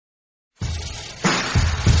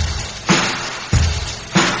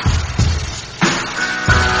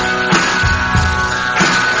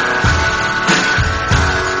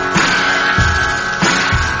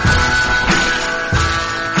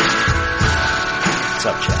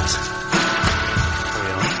What's up, Chaz?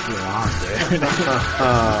 You're on,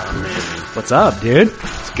 dude. What's up, dude?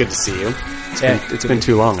 It's good to see you. It's been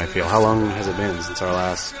too long, I feel. How long has it been since our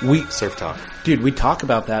last surf talk? Dude, we talk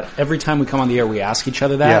about that. Every time we come on the air, we ask each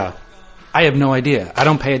other that. Yeah. I have no idea. I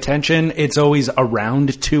don't pay attention. It's always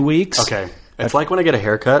around 2 weeks. Okay. It's like when I get a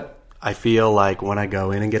haircut. I feel like when I go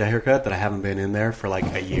in and get a haircut that I haven't been in there for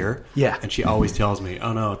like a year. Yeah. And she always tells me,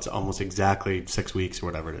 oh no, it's almost exactly 6 weeks or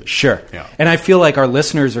whatever it is. Sure. Yeah. And I feel like our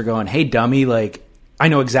listeners are going, hey, dummy, like, I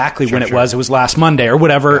know exactly when it was. It was last Monday or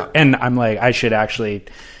whatever. Yeah. And I'm like, I should actually,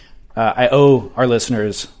 I owe our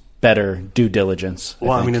listeners better due diligence.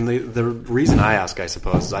 Well, I mean, and the reason I ask, I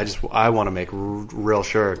suppose, is I want to make real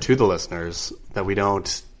sure to the listeners that we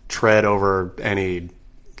don't tread over any,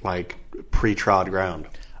 like, pre-trod ground.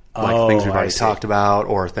 Like things we've already talked about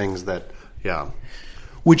or things that,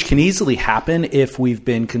 Which can easily happen if we've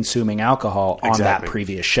been consuming alcohol on that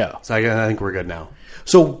previous show. So I think we're good now.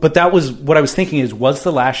 So, but that was what I was thinking is, was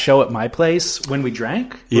the last show at my place when we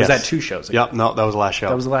drank? Or yes. was that 2 shows ago? Yep, no, that was the last show.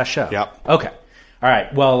 That was the last show? Yep. Okay. All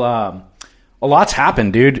right. Well, a lot's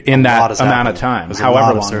happened, dude, in that amount of time.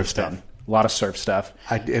 However long it's been. A lot of surf stuff.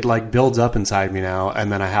 It like builds up inside me now,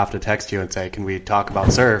 and then I have to text you and say, can we talk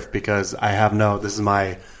about surf? Because I have this is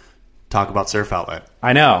my talk about surf outlet.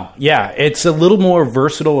 I know. Yeah. It's a little more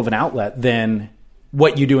versatile of an outlet than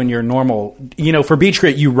what you do in your normal, for Beach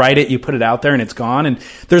Grit, you write it, you put it out there and it's gone. And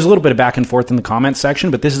there's a little bit of back and forth in the comments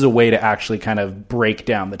section, but this is a way to actually kind of break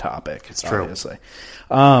down the topic. It's true. Obviously.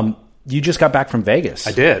 You just got back from Vegas.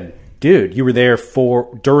 I did. Dude, you were there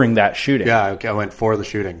during that shooting. Yeah. I went for the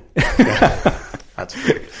shooting. Yeah. That's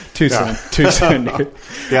too soon, dude.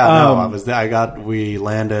 Yeah, no, we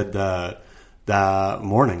landed that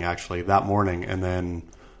morning, and then,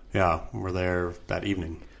 we're there that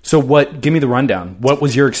evening. So give me the rundown. What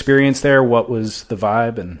was your experience there? What was the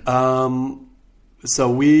vibe? And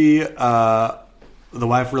so the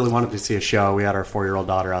wife really wanted to see a show. We had our 4-year-old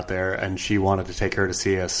daughter out there, and she wanted to take her to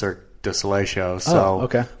see a Cirque du Soleil show. So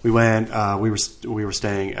okay. We went, we were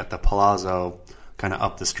staying at the Palazzo, kind of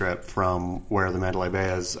up the strip from where the Mandalay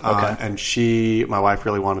Bay is. Okay. And my wife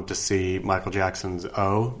really wanted to see Michael Jackson's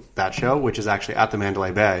that show, which is actually at the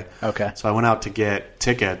Mandalay Bay. Okay. So I went out to get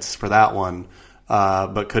tickets for that one,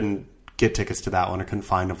 but couldn't get tickets to that one. I couldn't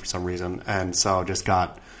find them for some reason. And so just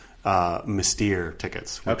got Mystere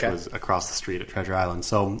tickets, which was across the street at Treasure Island.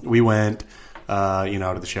 So we went,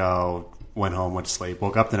 to the show, went home, went to sleep,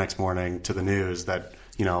 woke up the next morning to the news that,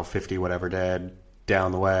 50 whatever dead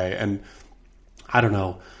down the way. And I don't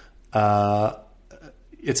know.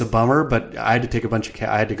 It's a bummer, but I had to take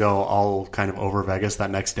I had to go all kind of over Vegas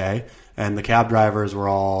that next day, and the cab drivers were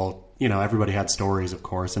all, everybody had stories, of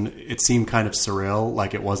course, and it seemed kind of surreal,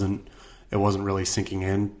 like it wasn't really sinking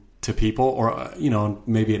in to people, or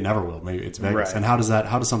maybe it never will. Maybe it's Vegas, right. And how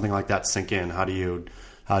does something like that sink in? How do you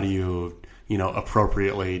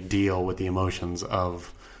appropriately deal with the emotions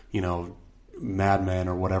of madman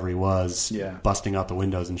or whatever he was, busting out the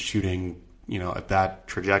windows and shooting, at that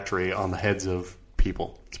trajectory on the heads of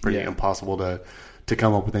people? It's pretty impossible to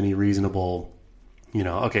come up with any reasonable,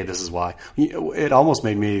 okay, this is why. It almost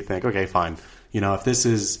made me think, okay, fine. If this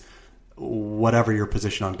is whatever your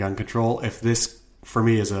position on gun control, if this, for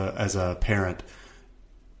me as a parent,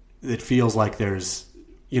 it feels like there's,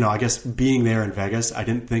 I guess being there in Vegas, I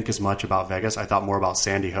didn't think as much about Vegas. I thought more about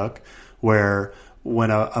Sandy Hook, where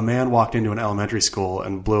when a man walked into an elementary school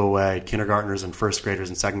and blew away kindergartners and first graders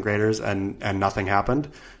and second graders and nothing happened,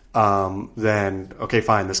 then, okay,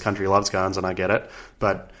 fine, this country loves guns and I get it.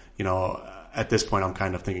 But, at this point I'm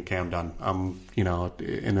kind of thinking, okay, I'm done.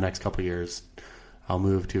 In the next couple of years, I'll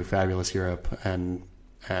move to fabulous Europe and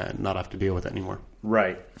not have to deal with it anymore.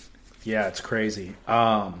 Right. Yeah, it's crazy.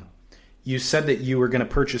 You said that you were going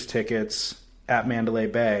to purchase tickets at Mandalay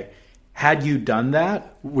Bay. Had you done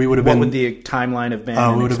that, we would have what would the timeline have been?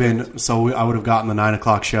 I would have gotten the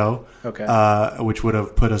 9:00 show, which would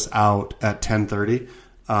have put us out at 10:30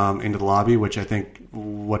 into the lobby. Which I think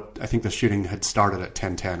the shooting had started at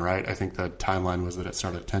 10:10, right? I think the timeline was that it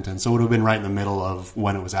started at 10:10, so it would have been right in the middle of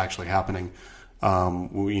when it was actually happening.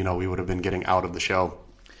 We would have been getting out of the show,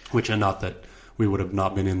 which not that we would have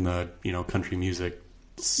not been in the country music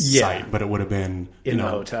site, but it would have been in the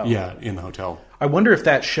hotel. Yeah, in the hotel. I wonder if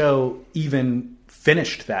that show even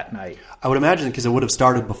finished that night. I would imagine because it would have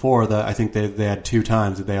started before. I think they had 2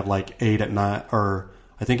 times. That they have like 8 at night, or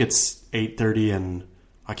I think it's 8:30, and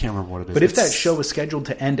I can't remember what it is. But if that show was scheduled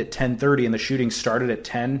to end at 10:30 and the shooting started at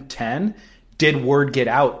 10:10, did word get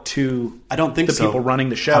out to I don't think the so. people running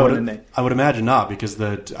the show? I would imagine not, because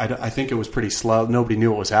I think it was pretty slow. Nobody knew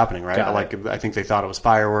what was happening, right? I think they thought it was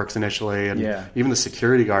fireworks initially, and even the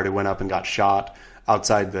security guard who went up and got shot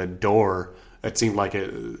outside the door, it seemed like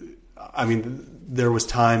it. I mean, there was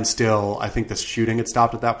time still. I think the shooting had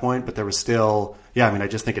stopped at that point, but there was still. Yeah, I mean, I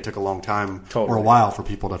just think it took a long time or a while for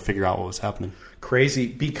people to figure out what was happening. Crazy,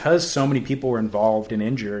 because so many people were involved and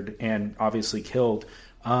injured and obviously killed.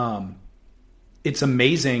 It's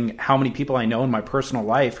amazing how many people I know in my personal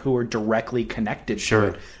life who are directly connected to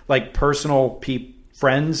it. Like personal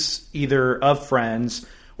friends, either of friends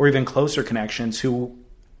or even closer connections who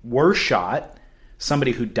were shot,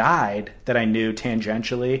 somebody who died that I knew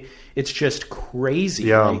tangentially. It's just crazy.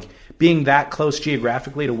 Yeah. Like being that close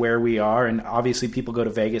geographically to where we are, and obviously people go to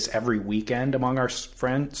Vegas every weekend among our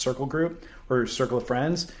friend circle group or circle of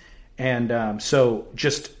friends. And so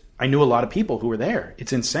just... I knew a lot of people who were there.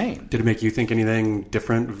 It's insane. Did it make you think anything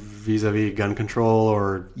different vis-a-vis gun control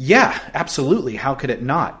or? Yeah, absolutely. How could it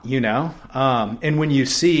not, you know? And when you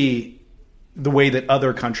see the way that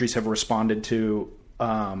other countries have responded to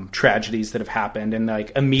tragedies that have happened and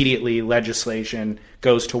like immediately legislation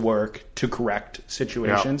goes to work to correct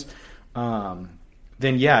situations, then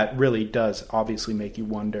yeah, it really does obviously make you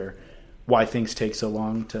wonder why things take so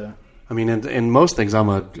long to... I mean, in most things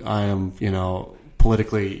I am, you know,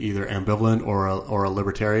 politically either ambivalent or a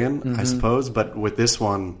libertarian, I suppose. But with this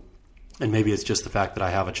one, and maybe it's just the fact that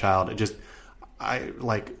I have a child, who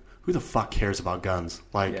the fuck cares about guns?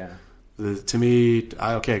 Like, to me,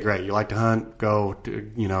 okay, great. You like to hunt, go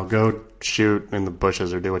shoot in the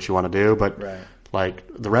bushes or do what you want to do. But like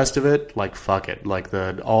the rest of it, like, fuck it. Like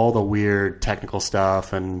all the weird technical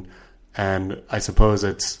stuff. And I suppose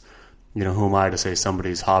it's, you know, who am I to say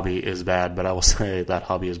somebody's hobby is bad, but I will say that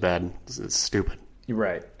hobby is bad. It's stupid.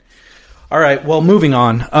 Right. All right. Well, moving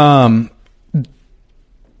on. Do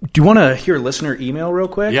you want to hear listener email real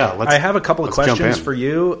quick? Yeah. I have a couple of questions for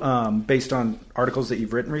you based on articles that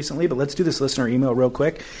you've written recently, but let's do this listener email real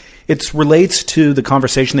quick. It relates to the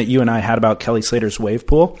conversation that you and I had about Kelly Slater's Wave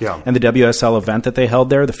Pool and the WSL event that they held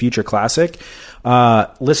there, the Future Classic.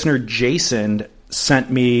 Listener Jason sent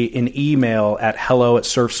me an email at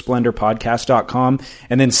hello@surfsplendorpodcast.com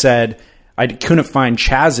and then said, I couldn't find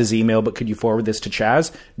Chaz's email, but could you forward this to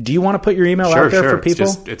Chaz? Do you want to put your email out there for people?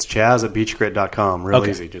 It's Chaz@beachgrit.com. Real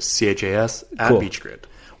easy. Just CHAS at Beachgrit.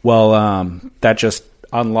 Well, that just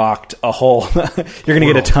unlocked a whole... You're going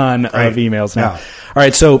to get a ton of emails now. Yeah. All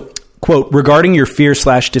right, so... Quote, regarding your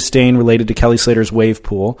fear/disdain related to Kelly Slater's Wave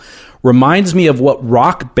Pool, reminds me of what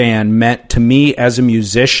Rock Band meant to me as a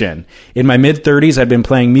musician. In my mid-30s, I'd been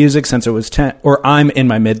playing music since I was 10, or I'm in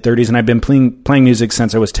my mid-30s, and I've been playing music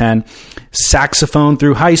since I was 10. Saxophone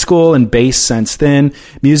through high school and bass since then.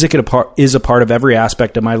 Music is a part of every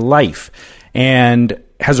aspect of my life and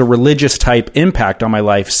has a religious type impact on my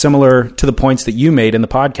life, similar to the points that you made in the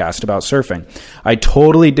podcast about surfing. I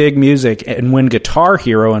totally dig music, and when Guitar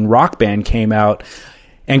Hero and Rock Band came out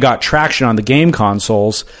and got traction on the game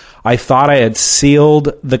consoles, I thought I had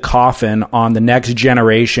sealed the coffin on the next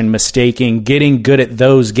generation, mistaking getting good at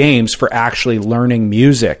those games for actually learning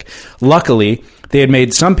music. Luckily, they had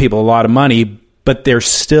made some people a lot of money, but their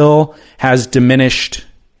appeal has diminished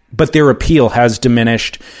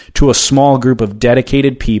to a small group of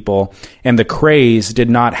dedicated people, and the craze did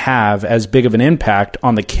not have as big of an impact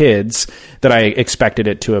on the kids that I expected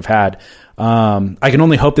it to have had. I can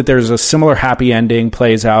only hope that there's a similar happy ending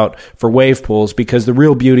plays out for wave pools, because the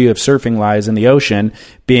real beauty of surfing lies in the ocean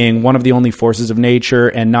being one of the only forces of nature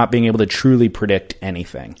and not being able to truly predict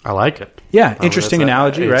anything. I like it. Yeah, interesting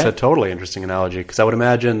analogy, right? It's a totally interesting analogy, because I would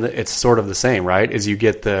imagine that it's sort of the same, right? As you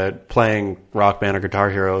get the playing Rock Band or Guitar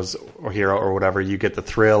Heroes or Hero or whatever, you get the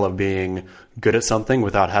thrill of being good at something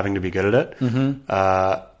without having to be good at it. Mm-hmm.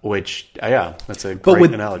 That's a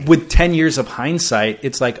great analogy. With 10 years of hindsight,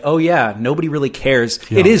 it's like, oh yeah, nobody really cares.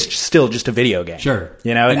 Yeah. It is still just a video game. Sure.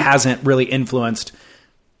 You know, it hasn't really influenced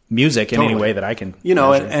music in any way that I can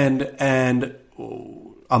imagine. And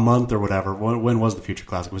a month or whatever, when was the Future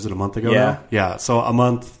Classic? Was it a month ago now? Yeah. So a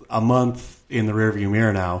month in the rearview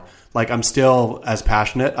mirror now. Like, I'm still as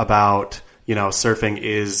passionate about, you know,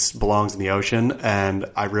 surfing belongs in the ocean, and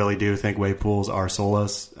I really do think wave pools are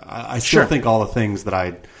soulless. I still think all the things that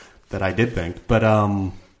I did think, but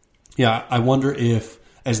I wonder if,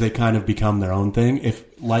 as they kind of become their own thing, if,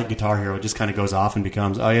 like Guitar Hero, it just kind of goes off and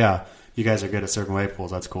becomes, oh yeah, you guys are good at surfing wave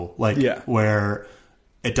pools, that's cool. Where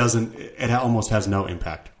it almost has no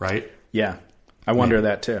impact, right? Yeah, I wonder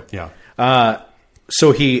that too. Yeah.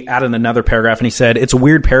 So he added another paragraph, and he said, it's a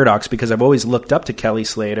weird paradox because I've always looked up to Kelly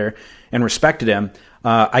Slater and respected him.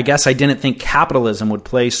 I guess I didn't think capitalism would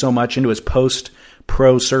play so much into his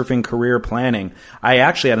pro surfing career planning. I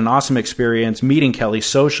actually had an awesome experience meeting Kelly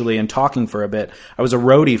socially and talking for a bit. I was a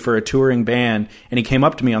roadie for a touring band, and he came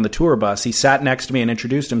up to me on the tour bus. He sat next to me and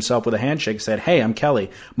introduced himself with a handshake, said, "Hey, I'm Kelly,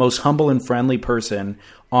 most humble and friendly person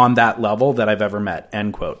on that level that I've ever met,"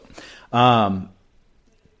 end quote.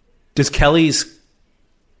 Does Kelly's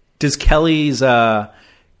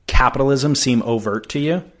capitalism seem overt to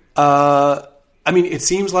you? I mean, it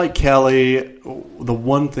seems like Kelly, the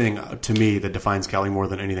one thing to me that defines Kelly more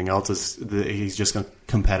than anything else is that he's just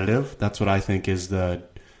competitive. That's what I think is the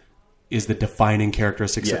defining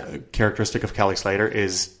characteristic of Kelly Slater,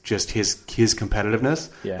 is just his competitiveness.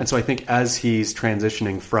 Yeah. And so I think as he's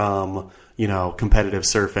transitioning from, competitive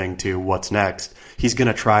surfing to what's next, he's going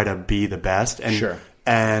to try to be the best. And, sure.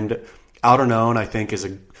 And Outerknown, I think, is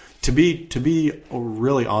to be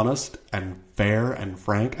really honest and fair and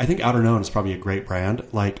frank, I think Outerknown is probably a great brand.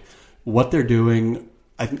 Like, what they're doing,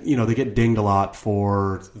 they get dinged a lot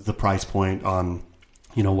for the price point on,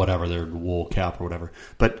 whatever, their wool cap or whatever.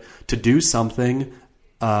 But to do something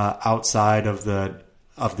outside of the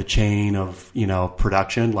chain of,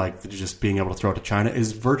 production, like just being able to throw it to China,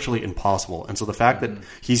 is virtually impossible. And so the fact that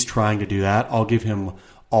he's trying to do that, I'll give him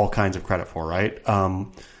all kinds of credit for, right?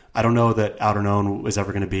 I don't know that Outerknown is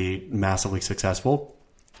ever going to be massively successful,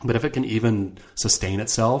 but if it can even sustain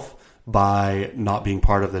itself by not being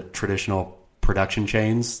part of the traditional production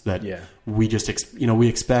chains that we just, we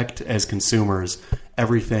expect as consumers,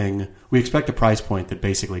 everything, we expect a price point that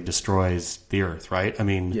basically destroys the earth, right? I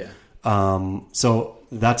mean, so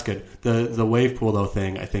that's good. The wave pool though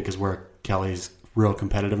thing, I think, is where Kelly's real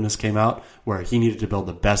competitiveness came out, where he needed to build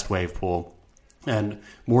the best wave pool. And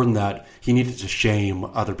more than that, he needed to shame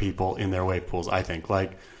other people in their wave pools, I think.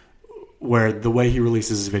 Like, where the way he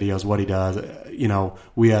releases his videos, what he does,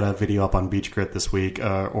 we had a video up on Beach Grit this week,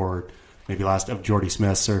 or maybe last, of Jordy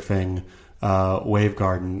Smith surfing Wave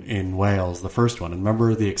Garden in Wales, the first one. And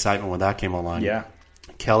remember the excitement when that came online? Yeah.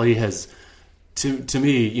 Kelly has, to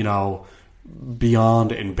me,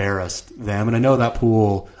 beyond embarrassed them. And I know that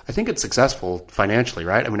pool, I think it's successful financially,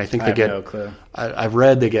 right? I mean, I think they get, no clue. I've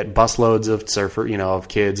read they get busloads of of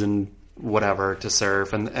kids and whatever to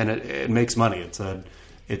surf, and it makes money.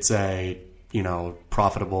 It's a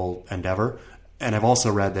profitable endeavor. And I've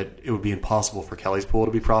also read that it would be impossible for Kelly's pool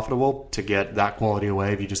to be profitable, to get that quality of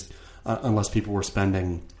wave. You just, unless people were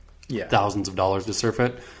spending thousands of dollars to surf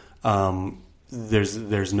it,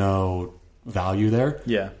 there's no value there.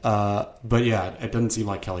 Yeah. But yeah, it doesn't seem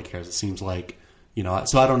like Kelly cares. It seems like,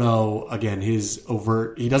 so I don't know, again, he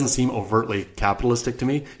doesn't seem overtly capitalistic to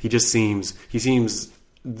me. He seems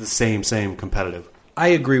the same competitive. I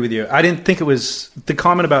agree with you. I didn't think it was the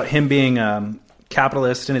comment about him being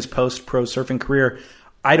capitalist in his post-pro surfing career.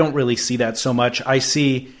 I don't really see that so much. I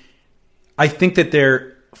think that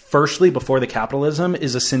there, firstly, before the capitalism,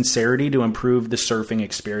 is a sincerity to improve the surfing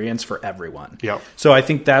experience for everyone. Yep. So I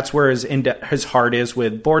think that's where his heart is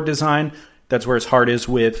with board design. That's where his heart is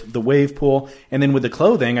with the wave pool. And then with the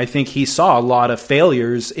clothing, I think he saw a lot of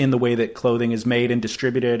failures in the way that clothing is made and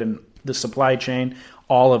distributed and the supply chain,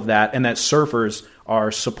 all of that, and that surfers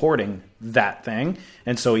are supporting that thing.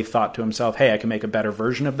 And so he thought to himself, hey, I can make a better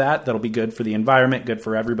version of that. That'll be good for the environment, good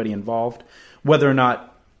for everybody involved. Whether or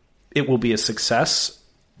not it will be a success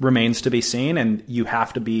remains to be seen, and you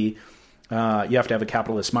have to have a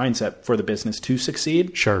capitalist mindset for the business to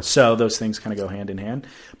succeed. Sure. So those things kind of go hand in hand.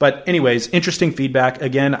 But anyways, interesting feedback.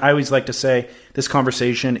 Again, I always like to say this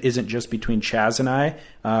conversation isn't just between Chaz and I.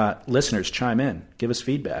 Listeners, chime in, give us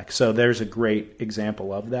feedback. So there's a great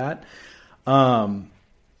example of that.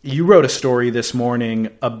 You wrote a story this morning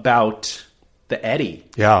about the Eddy.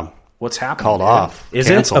 Yeah. What's happening? Called off. Is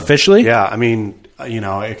Canceled. It officially? Yeah. I mean,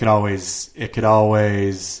 it could always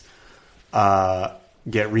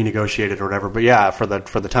get renegotiated or whatever. But yeah, for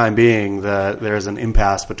the time being, there's an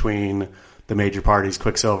impasse between the major parties,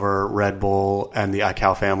 Quiksilver, Red Bull, and the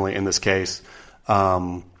ICAO family in this case,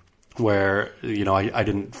 where I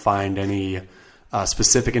didn't find any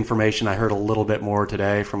specific information. I heard a little bit more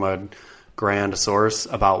today from a grand source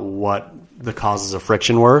about what the causes of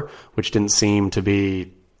friction were, which didn't seem to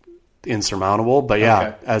be insurmountable. But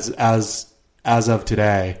yeah, okay. as of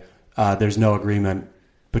today, there's no agreement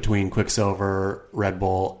between Quiksilver, Red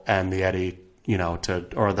Bull, and the Eddy,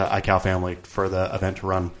 or the ICAO family for the event to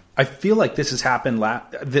run. I feel like this has happened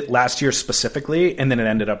last year specifically, and then it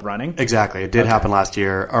ended up running. Exactly. It did happen last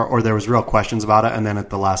year, or there was real questions about it, and then at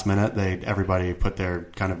the last minute, everybody put their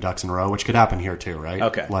kind of ducks in a row, which could happen here too, right?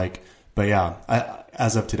 Okay. But yeah,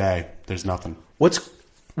 as of today, there's nothing. What's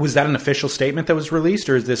Was that an official statement that was released,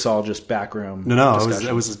 or is this all just backroom? No,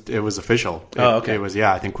 it was official. Okay. It was,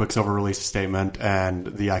 yeah. I think Quicksilver released a statement, and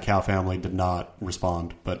the iCal family did not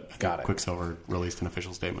respond, but Quicksilver released an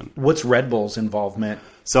official statement. What's Red Bull's involvement?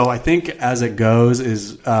 So I think as it goes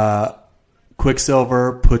is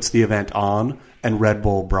Quicksilver puts the event on, and Red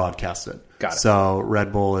Bull broadcasts it. Got it. So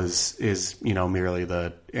Red Bull is merely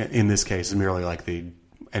in this case is merely like the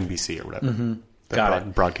NBC or whatever. Mm-hmm. Got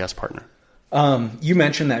it. Broadcast partner. You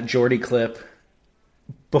mentioned that Jordy clip.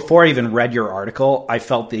 Before I even read your article, I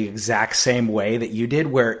felt the exact same way that you did,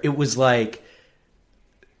 where it was like,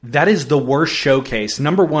 that is the worst showcase.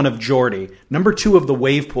 Number 1 of Jordy. Number 2 of the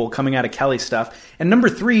wave pool coming out of Kelly stuff. And number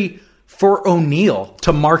 3 for O'Neill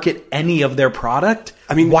to market any of their product.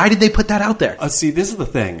 I mean, why did they put that out there? See, this is the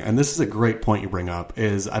thing, and this is a great point you bring up,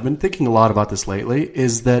 is I've been thinking a lot about this lately,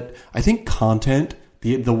 is that I think content,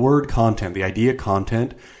 the word content, the idea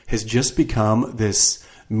content, has just become this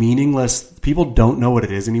meaningless. People don't know what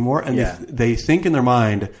it is anymore, and they think in their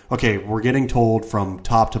mind, okay, we're getting told from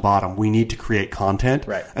top to bottom, we need to create content,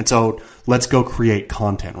 right? And so let's go create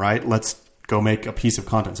content, right? Let's go make a piece of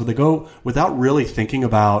content. So they go without really thinking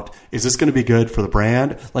about, is this going to be good for the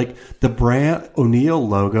brand? Like the brand O'Neill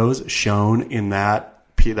logos shown in that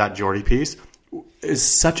Jordy piece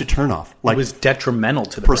is such a turnoff. Like, it was detrimental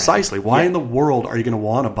to the precisely. brand. Why in the world are you going to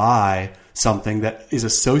want to buy something that is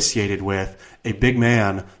associated with a big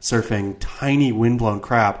man surfing tiny windblown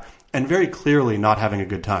crap and very clearly not having a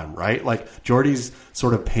good time, right? Like Jordy's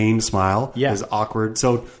sort of pained smile is awkward.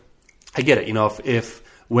 So I get it. If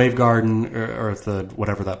Wave Garden or if the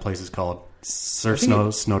whatever that place is called,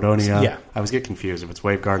 Snowdonia. Yeah. I always get confused if it's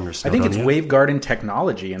Wave Garden or Snowdonia. I think it's Wave Garden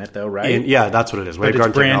technology in it though, right? Yeah, that's what it is. Wave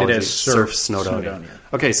Garden branded technology, as Surf Snowdonia.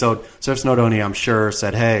 Okay, so Surf Snowdonia, I'm sure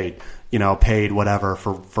said, hey, paid whatever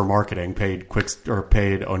for marketing, paid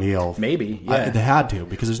O'Neill. Maybe, yeah. They had to,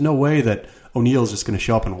 because there's no way that O'Neill's just going to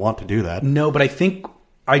show up and want to do that. No, but I think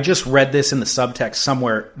I just read this in the subtext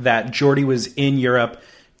somewhere that Jordy was in Europe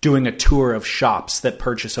doing a tour of shops that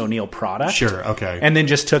purchase O'Neill product. Sure, okay. And then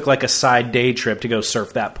just took like a side day trip to go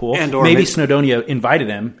surf that pool. Or maybe Snowdonia invited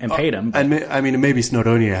him and paid him. And maybe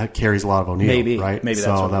Snowdonia carries a lot of O'Neill, right? Maybe that's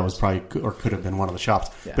so what that was probably, or could have been one of the shops.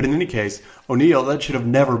 Yeah. But in any case, O'Neill, that should have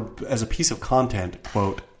never, as a piece of content,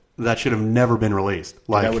 quote, that should have never been released.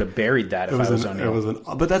 Like, I would have buried that if I was O'Neill.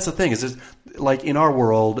 But that's the thing, is just like in our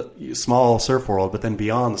world, small surf world, but then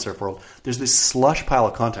beyond the surf world, there's this slush pile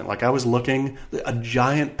of content. Like I was looking, a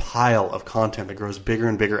giant pile of content that grows bigger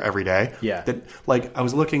and bigger every day. Yeah. That, like I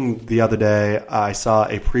was looking the other day, I saw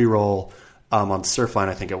a pre-roll on Surfline,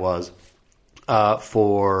 I think it was,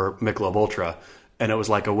 for Michelob Ultra, and it was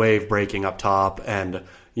like a wave breaking up top and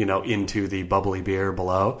into the bubbly beer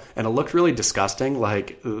below. And it looked really disgusting.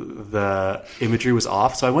 Like the imagery was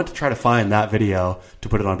off. So I went to try to find that video to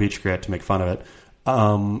put it on Beach Grit to make fun of it.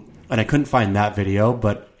 And I couldn't find that video,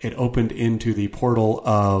 but it opened into the portal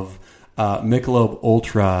of Michelob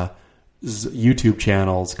Ultra's YouTube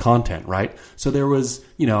channel's content, right? So there was,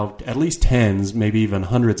 at least tens, maybe even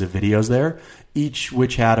hundreds of videos there, each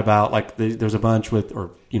which had about, like, there's a bunch with,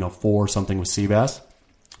 4 something with Seabass.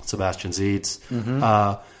 Sebastian Zietz. Mm-hmm.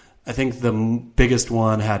 I think the biggest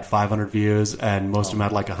one had 500 views, and most of them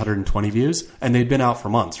had like 120 views, and they'd been out for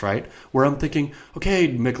months, right? Where I'm thinking, okay,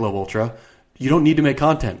 Michelob Ultra, you don't need to make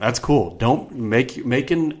content. That's cool. Don't make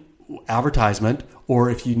an advertisement, or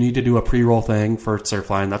if you need to do a pre-roll thing for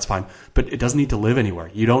Surfline, that's fine. But it doesn't need to live anywhere.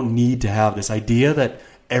 You don't need to have this idea that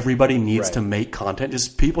everybody needs to make content.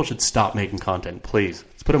 Just people should stop making content, please.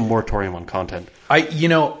 Let's put a moratorium on content.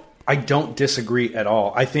 I don't disagree at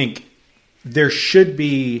all. I think there should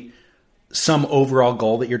be some overall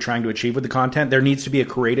goal that you're trying to achieve with the content. There needs to be a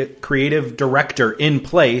creative director in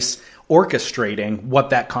place orchestrating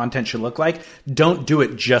what that content should look like. Don't do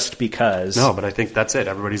it just because. No, but I think that's it.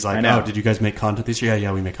 Everybody's like, oh, did you guys make content this year?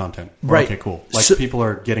 Yeah, we make content. Right. Okay, cool. Like people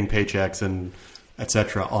are getting paychecks and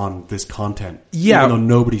etc. on this content. Yeah. Even though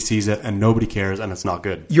nobody sees it and nobody cares and it's not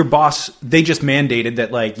good. Your boss, they just mandated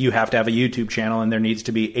that like you have to have a YouTube channel and there needs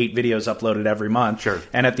to be 8 videos uploaded every month. Sure.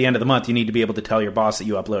 And at the end of the month, you need to be able to tell your boss that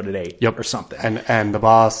you uploaded 8 or something. And the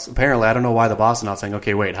boss, apparently, I don't know why the boss is not saying,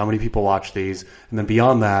 okay, wait, how many people watch these? And then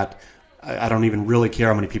beyond that, I don't even really care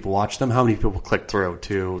how many people watch them. How many people click through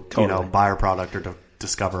to buy our product or to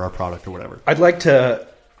discover our product or whatever. I'd like to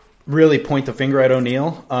really point the finger at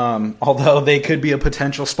O'Neill. Although they could be a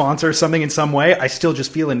potential sponsor or something in some way, I still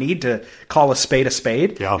just feel a need to call a spade a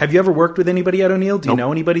spade. Yeah. Have you ever worked with anybody at O'Neill? Do you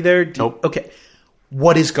know anybody there? Nope. Okay.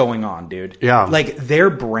 What is going on, dude? Yeah. Like their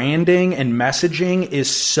branding and messaging is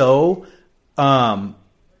so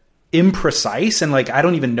imprecise, and like I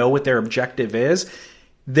don't even know what their objective is.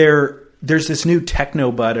 They're there's this new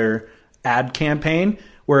Techno Butter ad campaign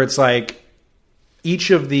where it's like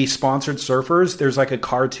each of the sponsored surfers, there's like a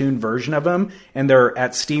cartoon version of them, and they're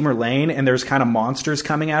at Steamer Lane, and there's kind of monsters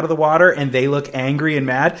coming out of the water, and they look angry and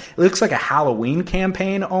mad. It looks like a Halloween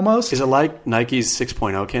campaign almost. Is it like Nike's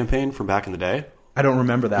 6.0 campaign from back in the day? I don't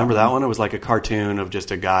remember that. Remember that one? It was like a cartoon of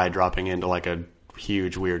just a guy dropping into like a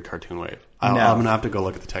huge, weird cartoon wave. I'm going to have to go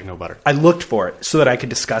look at the Techno Butter. I looked for it so that I could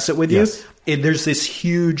discuss it with you. Yes. There's this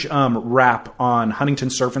huge wrap on Huntington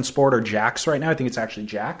Surf and Sport or Jack's right now. I think it's actually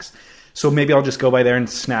Jack's. So maybe I'll just go by there and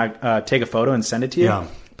take a photo and send it to you. Yeah.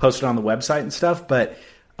 Post it on the website and stuff. But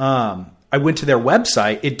I went to their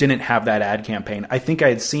website. It didn't have that ad campaign. I think I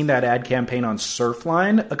had seen that ad campaign on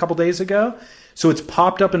Surfline a couple days ago. So it's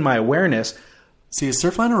popped up in my awareness. See, is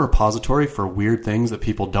Surfline a repository for weird things that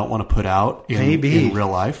people don't want to put out in real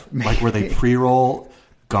life? Maybe. Like where they pre-roll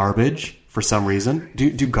garbage for some reason?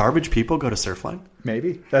 Do garbage people go to Surfline?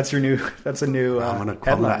 Maybe. That's a new I'm going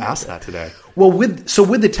to ask that today. Well, with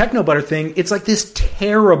the Techno Butter thing, it's like this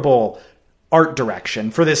terrible art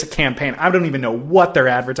direction for this campaign. I don't even know what they're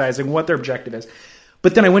advertising, what their objective is.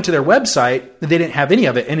 But then I went to their website, they didn't have any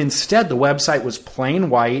of it, and instead the website was plain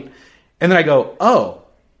white. And then I go, oh,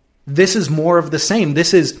 this is more of the same.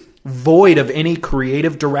 This is void of any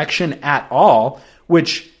creative direction at all,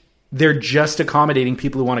 which they're just accommodating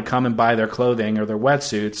people who want to come and buy their clothing or their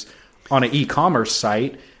wetsuits on an e-commerce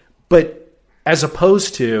site. But as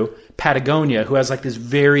opposed to Patagonia, who has like this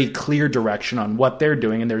very clear direction on what they're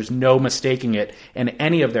doing, and there's no mistaking it in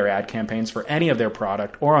any of their ad campaigns for any of their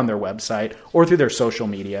product or on their website or through their social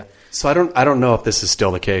media. So I don't know if this is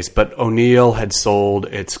still the case, but O'Neill had sold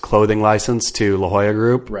its clothing license to La Jolla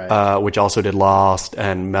Group, right. Which also did Lost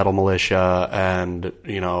and Metal Militia, and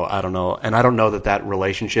I don't know, and I don't know that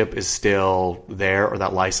relationship is still there or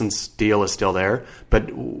that license deal is still there, but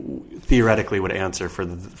theoretically would answer for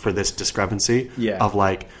this discrepancy of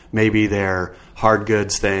like maybe their hard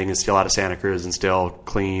goods thing is still out of Santa Cruz and still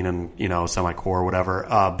clean and semi-core or whatever,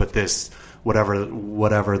 but this.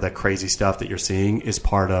 Whatever the crazy stuff that you're seeing is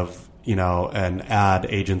part of, an ad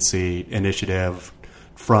agency initiative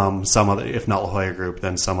from some other, if not La Jolla Group,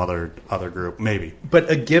 then some other group, maybe. But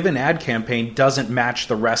a given ad campaign doesn't match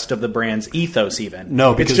the rest of the brand's ethos even.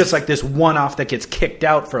 No, because it's just like this one-off that gets kicked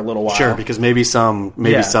out for a little while. Sure, because maybe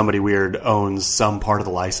somebody weird owns some part of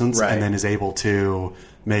the license and then is able to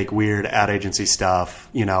make weird ad agency stuff,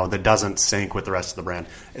 that doesn't sync with the rest of the brand.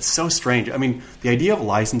 It's so strange. I mean, the idea of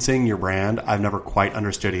licensing your brand, I've never quite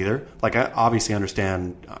understood either. Like, I obviously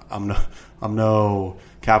understand. I'm no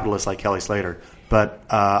capitalist like Kelly Slater, but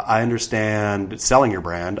I understand selling your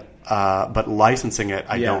brand, but licensing it,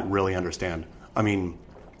 I don't really understand. I mean,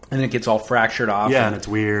 and it gets all fractured off. Yeah, and it's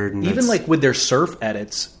weird. And even like with their surf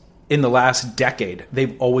edits. In the last decade,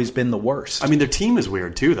 they've always been the worst. I mean, their team is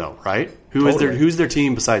weird too, though, right? Who's their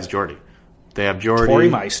team besides Jordy? They have Jordy, Tory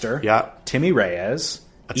Meister, yeah, Timmy Reyes,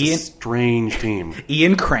 That's a strange team.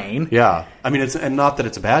 Ian Crane, yeah. I mean, and not that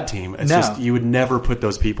it's a bad team. It's just you would never put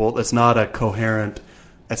those people. It's not a coherent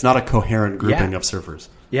grouping of surfers.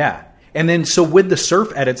 Yeah. And then, so with the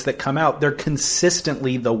surf edits that come out, they're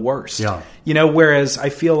consistently the worst. Yeah. Whereas I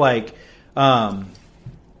feel like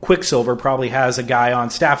Quicksilver probably has a guy on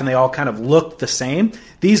staff and they all kind of look the same.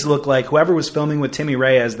 These look like whoever was filming with Timmy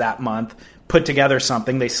Reyes that month put together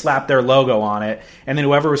something, they slapped their logo on it, and then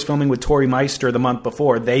whoever was filming with Tory Meister the month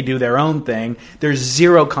before, they do their own thing. There's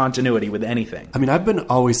zero continuity with anything. I mean, I've been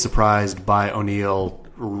always surprised by O'Neill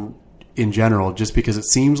in general, just because it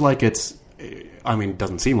seems like it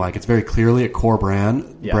doesn't seem like it's very clearly a core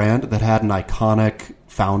brand that had an iconic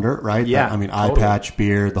founder, right? Yeah. Totally. Eye patch,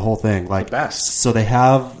 beard, the whole thing. Like, the best. So they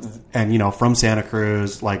have, and from Santa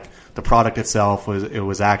Cruz, like the product itself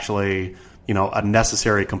was actually, a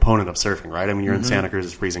necessary component of surfing, right? I mean, you're in Santa Cruz,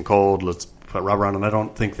 it's freezing cold. Let's put rubber on, and I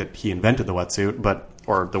don't think that he invented the wetsuit,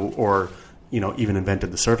 or even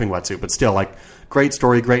invented the surfing wetsuit, but still, like, great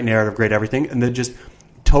story, great narrative, great everything, and it just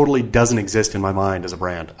totally doesn't exist in my mind as a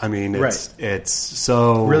brand. I mean, it's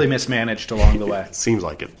so really mismanaged along the way. It seems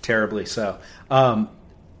like it. Terribly so. I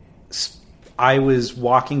was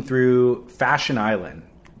walking through Fashion Island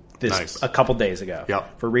a couple days ago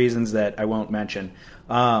for reasons that I won't mention.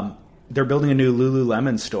 They're building a new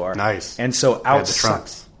Lululemon store. Nice. And so outside, the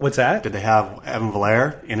trunks. What's that? Did they have Evan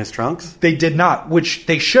Valère in his trunks? They did not, which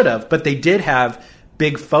they should have, but they did have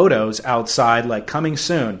big photos outside, like coming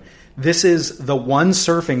soon. This is the one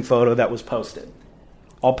surfing photo that was posted.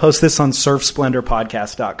 I'll post this on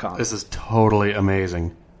surfsplendorpodcast.com. This is totally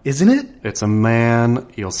amazing. Isn't it? It's a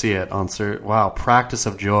man. You'll see it on Practice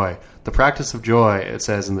of Joy. The Practice of Joy, it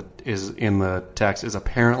says in the text, is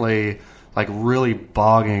apparently like really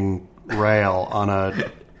bogging rail on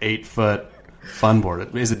 8-foot fun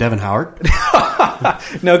board. Is it Devin Howard?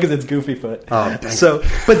 No, because it's Goofy Foot. Oh, dang. So,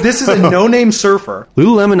 but this is a no-name surfer.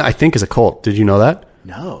 Lululemon, I think, is a cult. Did you know that?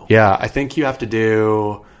 No. Yeah, I think you have to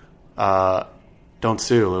do... don't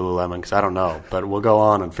sue Lululemon because I don't know, but we'll go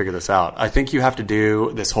on and figure this out. I think you have to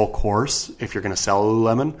do this whole course if you're going to sell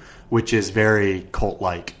Lululemon, which is very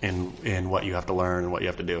cult-like in what you have to learn and what you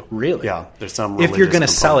have to do. Really? Yeah. There's some if you're going to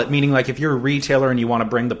sell it, meaning like if you're a retailer and you want to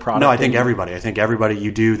bring the product. No, I think everybody.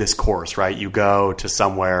 You do this course, right? You go to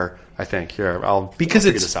somewhere. I think I'll figure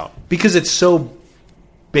this out because it's so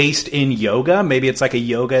based in yoga. Maybe it's like a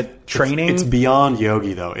yoga training. It's beyond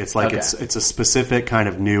yogi though. It's like it's a specific kind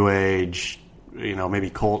of new age. Maybe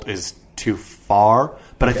cult is too far,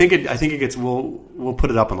 but I think it gets. We'll put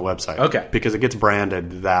it up on the website. Okay, because it gets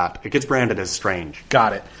branded as strange.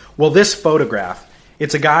 Got it. Well, this photograph,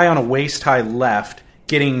 it's a guy on a waist high left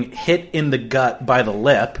getting hit in the gut by the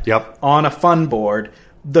lip. Yep. On a fun board.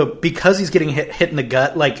 Because he's getting hit in the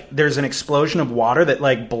gut, like there's an explosion of water that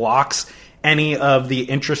like blocks any of the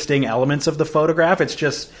interesting elements of the photograph.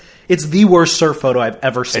 It's the worst surf photo I've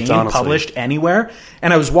ever seen published anywhere.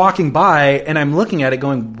 And I was walking by and I'm looking at it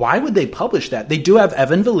going, why would they publish that? They do have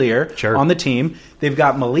Evan Valier on the team. They've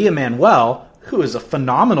got Malia Manuel, who is a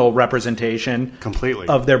phenomenal representation completely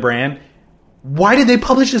of their brand. Why did they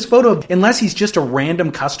publish this photo? Unless he's just a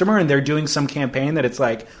random customer and they're doing some campaign that it's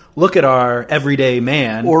like, look at our everyday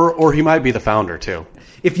man. Or he might be the founder too.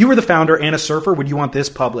 If you were the founder and a surfer, would you want this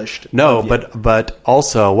published? No, but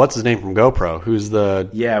also, what's his name from GoPro? Who's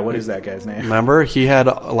the... Yeah, what is that guy's name? Remember? He had,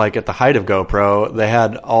 like, at the height of GoPro, they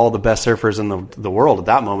had all the best surfers in the world at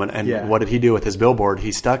that moment. And what did he do with his billboard?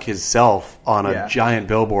 He stuck himself on a giant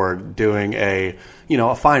billboard doing a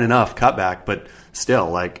fine enough cutback, but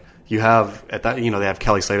still, like... You have at that, they have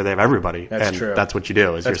Kelly Slater, they have everybody. That's true. That's what you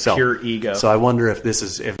do is yourself. Pure ego. So I wonder if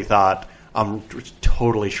he thought, I'm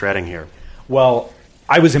totally shredding here. Well,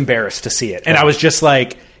 I was embarrassed to see it. And I was just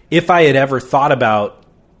like, if I had ever thought about,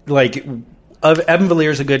 like, Evan Valier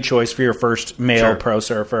is a good choice for your first male pro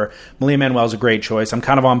surfer. Malia Manuel is a great choice. I'm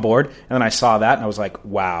kind of on board. And then I saw that and I was like,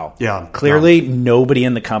 wow. Yeah. Clearly, nobody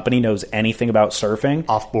in the company knows anything about surfing.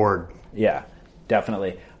 Off board. Yeah,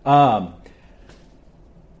 definitely.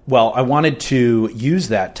 Well, I wanted to use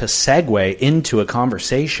that to segue into a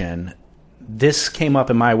conversation. This came up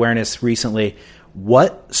in my awareness recently.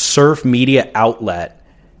 What surf media outlet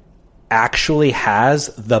actually has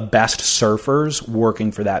the best surfers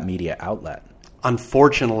working for that media outlet?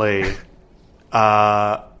 Unfortunately,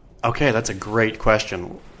 okay, that's a great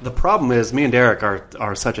question. The problem is me and Derek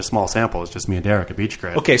are such a small sample. It's just me and Derek at Beach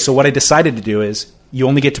Grit. Okay, so what I decided to do is you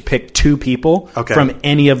only get to pick 2 people from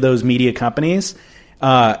any of those media companies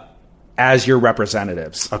as your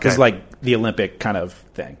representatives. Okay. It's like the Olympic kind of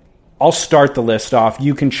thing. I'll start the list off.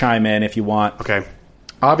 You can chime in if you want. Okay.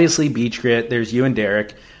 Obviously, Beach Grit. There's you and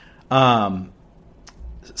Derek.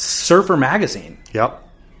 Surfer Magazine. Yep.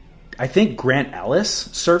 I think Grant Ellis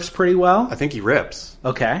surfs pretty well. I think he rips.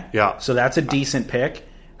 Okay. Yeah. So that's a decent pick.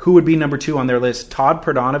 Who would be number 2 on their list? Todd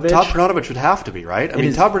Pradanovich? Todd Pradanovich would have to be, right?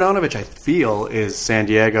 Todd Pradanovich, I feel, is San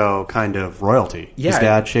Diego kind of royalty. Yeah. His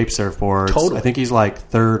dad shaped surfboards. Totally. I think he's like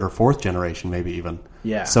 3rd or 4th generation, maybe even.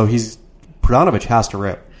 Yeah. So Pradanovich has to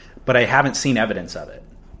rip. But I haven't seen evidence of it.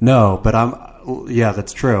 No, but yeah,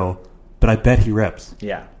 that's true. But I bet he rips.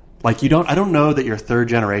 Yeah. Like I don't know that you're 3rd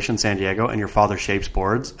generation San Diego and your father shapes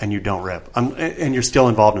boards and you don't rip. And you're still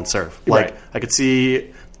involved in surf. Like, I could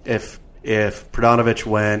see if Pradanovich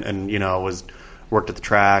went and, worked at the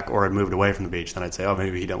track or had moved away from the beach, then I'd say, oh,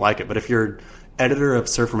 maybe he didn't like it. But if you're editor of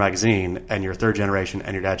Surfer Magazine and you're 3rd generation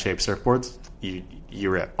and your dad shapes surfboards, you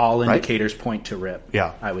rip. All indicators point to rip,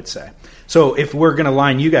 yeah, I would say. So if we're going to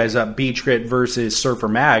line you guys up, Beach Grit versus Surfer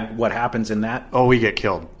Mag, what happens in that? Oh, we get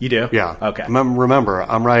killed. You do? Yeah. Okay. Remember,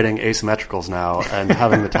 I'm riding asymmetricals now and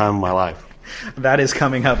having the time of my life. That is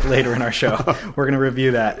coming up later in our show. We're going to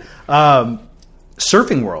review that.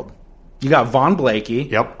 Surfing World. You got Vaughn Blakey.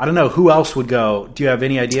 Yep. I don't know who else would go. Do you have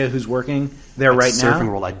any idea who's working there right now? Surfing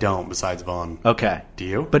World, I don't, besides Vaughn. Okay. Do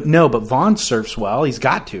you? But Vaughn surfs well. He's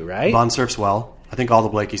got to, right? Vaughn surfs well. I think all the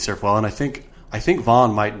Blakeys surf well, and I think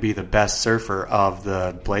Vaughn might be the best surfer of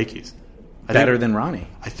the Blakeys. Better than Ronnie.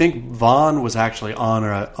 I think Vaughn was actually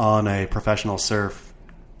on a professional surf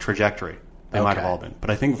trajectory. They might have all been.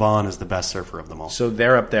 But I think Vaughn is the best surfer of them all. So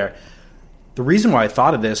they're up there. The reason why I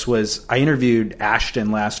thought of this was I interviewed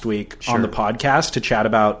Ashton last week on the podcast to chat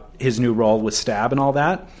about his new role with Stab and all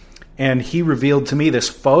that. And he revealed to me this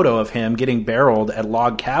photo of him getting barreled at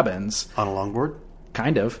log cabins. On a longboard?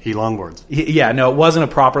 Kind of. He longboards. Yeah, no, it wasn't a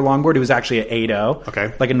proper longboard. It was actually an 8.0.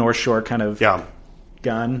 Okay. Like a North Shore kind of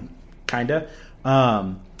gun, kind of.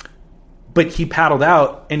 But he paddled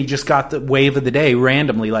out, and he just got the wave of the day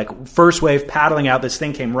randomly. Like, first wave, paddling out, this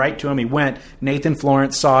thing came right to him. He went. Nathan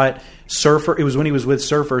Florence saw it. Surfer, it was when he was with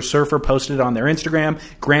Surfer. Surfer posted it on their Instagram.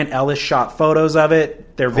 Grant Ellis shot photos of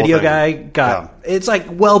it. Their video guy got... Yeah. It's, like,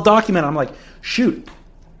 well documented. I'm like, shoot,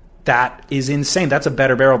 that is insane. That's a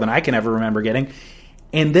better barrel than I can ever remember getting.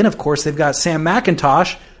 And then, of course, they've got Sam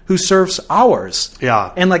McIntosh, who surfs hours.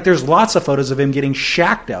 Yeah. And, like, there's lots of photos of him getting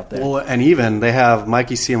shacked out there. Well, and even they have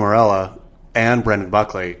Mikey Ciamarella and Brendan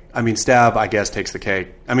Buckley. I mean, Stab, I guess, takes the cake.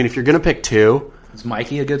 I mean, if you're going to pick two... Is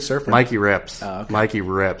Mikey a good surfer? Mikey rips. Oh, okay. Mikey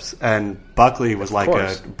rips. And Buckley was like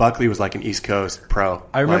an East Coast pro.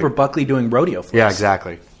 I remember Buckley doing rodeo flips. Yeah,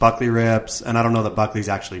 exactly. Buckley rips, and I don't know that Buckley's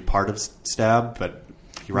actually part of Stab, but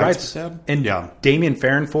he writes for Stab. And Damian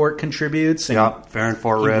Farrenfort contributes. And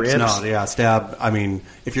Farrenfort rips. No, yeah, Stab. I mean,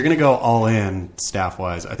 if you're going to go all in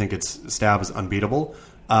staff-wise, I think Stab is unbeatable.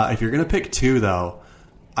 If you're going to pick two, though,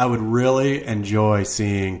 I would really enjoy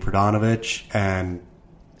seeing Pradanovic and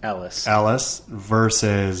Ellis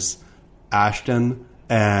versus Ashton,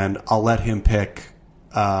 and I'll let him pick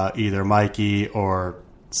either Mikey or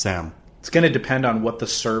Sam. It's going to depend on what the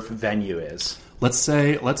surf venue is. Let's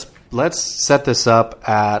set this up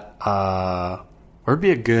at where would be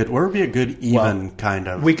a good even kind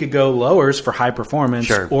of. We could go lowers for high performance,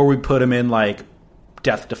 sure. Or we put them in like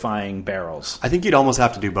death-defying barrels. I think you'd almost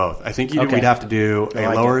have to do both. I think we'd have to do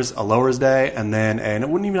a lowers day, and it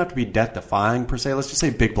wouldn't even have to be death-defying per se. Let's just say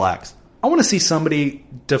big blacks. I want to see somebody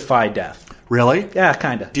defy death. Really? Yeah,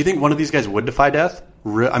 kind of. Do you think one of these guys would defy death?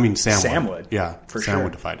 I mean, Sam would. Yeah, for sure. Sam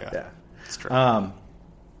would defy death. Yeah, that's true.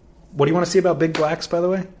 What do you want to see about big blacks, by the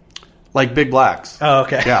way? Like big blacks. Oh,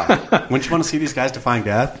 okay. Yeah. Wouldn't you want to see these guys defying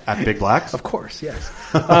death at big blacks? Of course, yes.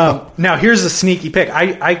 Now, here's a sneaky pick.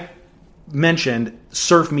 I mentioned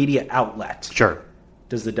Surf Media Outlet. Sure.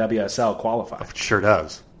 Does the WSL qualify? It sure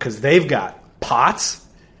does. Because they've got Potts,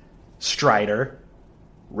 Strider,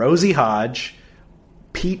 Rosie Hodge,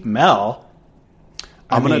 Pete Mel.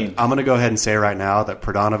 I'm gonna go ahead and say right now that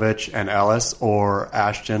Pradanovic and Ellis or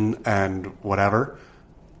Ashton and whatever,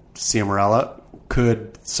 Ciamarella,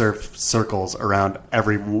 could surf circles around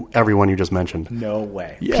everyone you just mentioned. No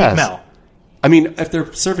way. Yes. Pete Mel. I mean, if they're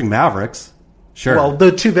surfing Mavericks, sure. Well,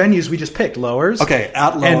 the two venues we just picked, lowers. Okay,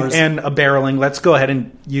 at lowers. And a barreling. Let's go ahead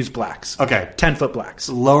and use blacks. Okay. 10-foot blacks.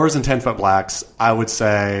 Lowers and 10-foot blacks, I would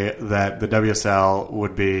say that the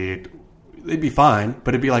WSL they'd be fine,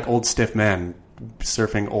 but it'd be like old stiff men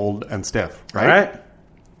surfing old and stiff, right? All right.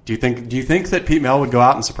 Do you think that Pete Mel would go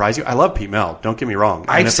out and surprise you? I love Pete Mel. Don't get me wrong.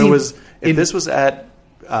 And if this was at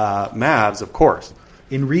Mavs, of course.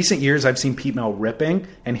 In recent years, I've seen Pete Mel ripping,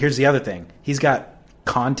 and here's the other thing: he's got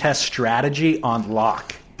contest strategy on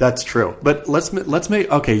lock. That's true. But let's make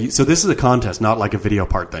so this is a contest, not like a video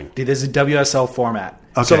part thing. Dude, this is a WSL format.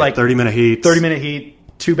 Okay, so like 30-minute heat. 30-minute heat,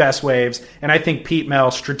 two best waves, and I think Pete Mel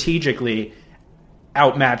strategically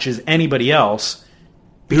outmatches anybody else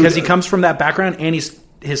because he comes from that background and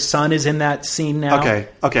his son is in that scene now. Okay,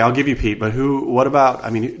 I'll give you Pete, but what about, I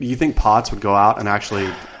mean, do you think Potts would go out and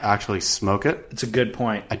actually smoke it? It's a good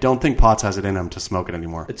point. I don't think Potts has it in him to smoke it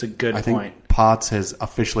anymore. It's a good point. I think Potts has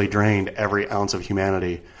officially drained every ounce of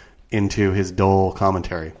humanity into his dull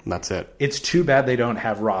commentary. And that's it. It's too bad they don't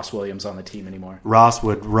have Ross Williams on the team anymore. Ross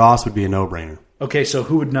would be a no-brainer. Okay, so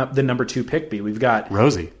who would the number 2 pick be? We've got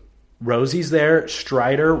Rosie. Rosie's there.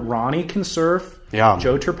 Strider, Ronnie can surf. Yeah.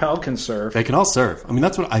 Joe Turpel can surf. They can all surf. I mean,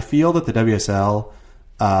 that's what I feel that the WSL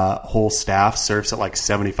whole staff surfs at like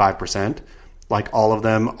 75%. Like all of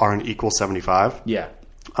them are an equal 75. Yeah.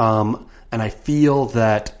 And I feel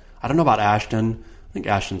that, I don't know about Ashton. I think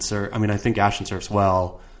Ashton surfs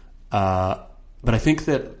well. But I think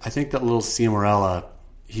that little Ciamarella,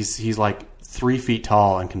 he's like 3 feet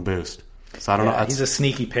tall and can boost. So I don't know. He's a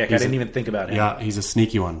sneaky pick. I didn't even think about him. Yeah, he's a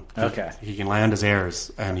sneaky one. Okay. He can land his airs,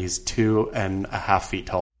 and he's 2.5 feet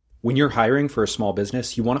tall. When you're hiring for a small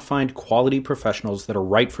business, you want to find quality professionals that are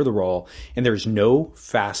right for the role, and there's no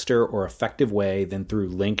faster or effective way than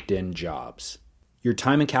through LinkedIn Jobs. Your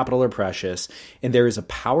time and capital are precious, and there is a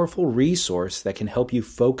powerful resource that can help you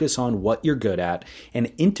focus on what you're good at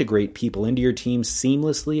and integrate people into your team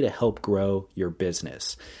seamlessly to help grow your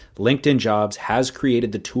business. LinkedIn Jobs has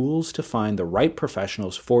created the tools to find the right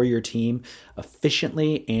professionals for your team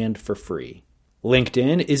efficiently and for free.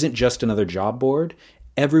 LinkedIn isn't just another job board.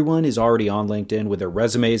 Everyone is already on LinkedIn with their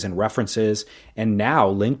resumes and references, and now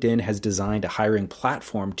LinkedIn has designed a hiring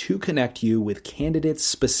platform to connect you with candidates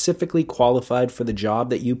specifically qualified for the job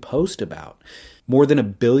that you post about. More than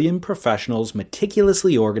 1 billion professionals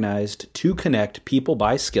meticulously organized to connect people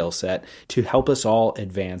by skill set to help us all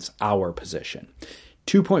advance our position.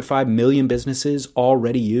 2.5 million businesses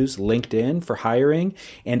already use LinkedIn for hiring,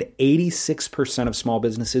 and 86% of small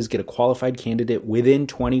businesses get a qualified candidate within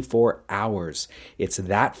 24 hours. It's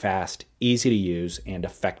that fast, easy to use, and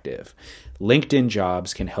effective. LinkedIn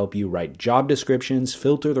Jobs can help you write job descriptions,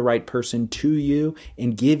 filter the right person to you,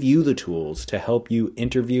 and give you the tools to help you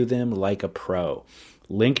interview them like a pro.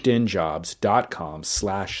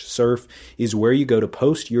 LinkedInjobs.com/surf is where you go to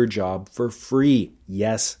post your job for free.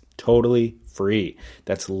 Yes, totally free.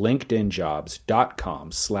 That's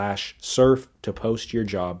LinkedInjobs.com/surf to post your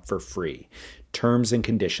job for free. Terms and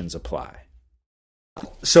conditions apply.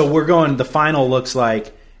 So we're going, the final looks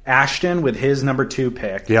like Ashton with his number 2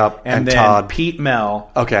 pick. Yep. And then Todd. Pete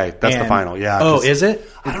Mel. Okay, that's the final. Yeah. Oh, is it?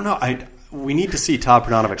 I don't know. We need to see Todd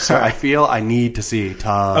Brodanovic surf. I feel I need to see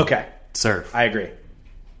Todd surf. I agree.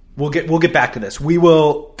 We'll get back to this. We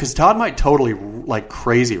will, because Todd might totally like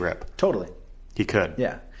crazy rip. Totally. He could.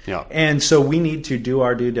 Yeah. Yeah. And so we need to do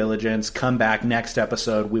our due diligence. Come back next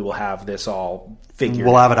episode. We will have this all figured.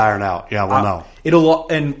 We'll have it ironed out. Yeah, we'll know.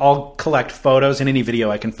 And I'll collect photos and any video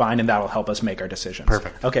I can find, and that'll help us make our decisions.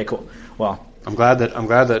 Perfect. Okay, cool. Well, I'm glad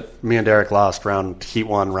that me and Derek lost Heat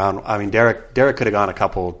 1 round. I mean, Derek could have gone a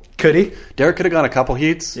couple. Could he? Derek could have gone a couple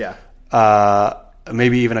heats. Yeah.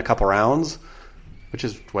 Maybe even a couple rounds.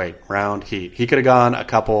 Round heat. He could have gone a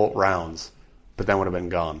couple rounds, but then would have been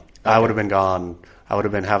gone. Okay. I would have been gone. I would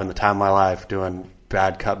have been having the time of my life doing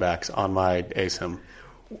bad cutbacks on my ASIM.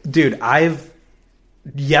 Dude,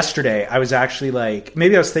 yesterday I was actually like,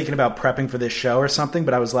 maybe I was thinking about prepping for this show or something,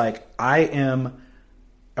 but I was like, I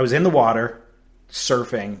was in the water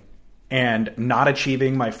surfing and not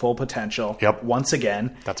achieving my full potential. Yep. Once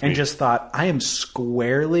again. That's and me. Just thought, I am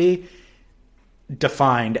squarely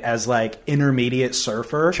defined as like intermediate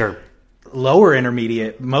surfer. Sure. Lower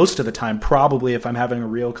intermediate most of the time, probably, if I'm having a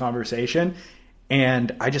real conversation.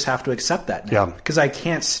 And I just have to accept that now. Because I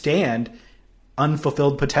can't stand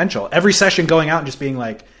unfulfilled potential. Every session going out and just being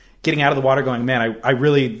like, getting out of the water going, man, I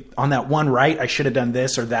really, on that one right, I should have done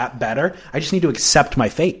this or that better. I just need to accept my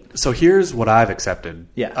fate. So here's what I've accepted.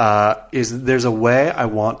 Yeah. Is there's a way I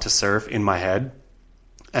want to surf in my head.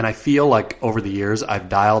 And I feel like over the years, I've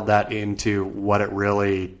dialed that into what it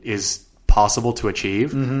really is possible to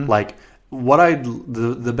achieve. Mm-hmm. Like,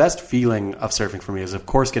 the best feeling of surfing for me is, of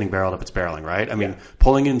course, getting barreled if it's barreling, right? I mean,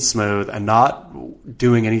 pulling in smooth and not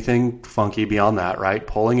doing anything funky beyond that, right?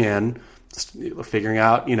 Pulling in, figuring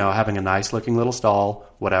out, having a nice looking little stall,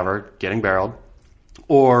 whatever, getting barreled.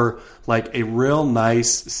 Or like a real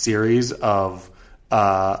nice series of,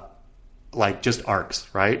 like just arcs,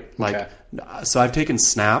 right? Like, so I've taken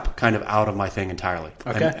snap kind of out of my thing entirely.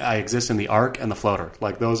 Okay. And I exist in the arc and the floater.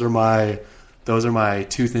 Like those are my 2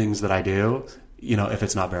 things that I do, if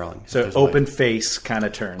it's not barreling. So open face kind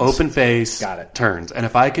of turns. Open face Got it. turns. And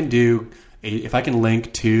if I can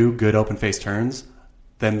link 2 good open face turns,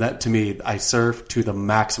 then that to me, I surf to the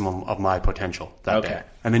maximum of my potential that day.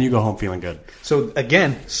 And then you go home feeling good. So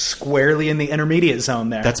again, squarely in the intermediate zone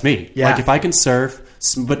there. That's me. Yeah. Like if I can surf,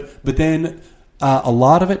 but then a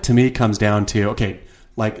lot of it to me comes down to, okay,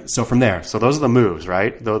 like, so from there, so those are the moves,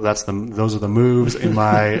 right? Those are the moves in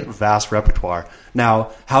my vast repertoire.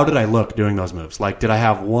 Now, how did I look doing those moves? Like, did I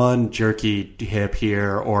have one jerky hip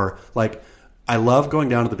here, or like, I love going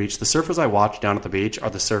down to the beach. The surfers I watch down at the beach are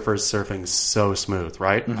the surfers surfing so smooth,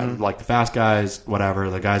 right? Mm-hmm. Like the fast guys, whatever,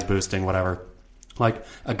 the guys boosting, whatever. Like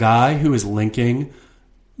a guy who is linking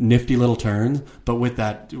nifty little turns, but with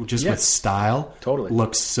that, just with style, totally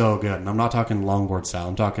looks so good. And I'm not talking longboard style.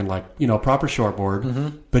 I'm talking like, proper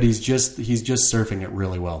shortboard, but he's just surfing it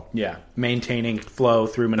really well. Yeah. Maintaining flow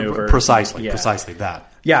through maneuver. Precisely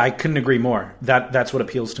that. Yeah, I couldn't agree more. That's what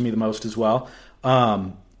appeals to me the most as well.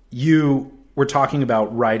 You were talking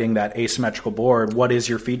about writing that asymmetrical board. What is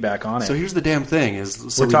your feedback on it? So here's the damn thing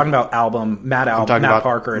we're talking about Matt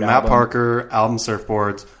Parker at Matt Parker, Album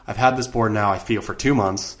Surfboards. I've had this board now, I feel, for 2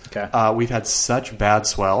 months. Okay. We've had such bad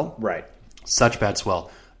swell. Right. Such bad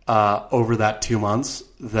swell over that 2 months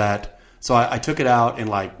that, so I took it out in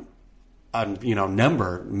like,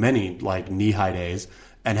 many like knee-high days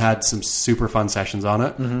and had some super fun sessions on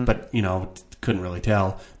it, but, couldn't really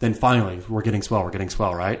tell. Then finally, we're getting swell,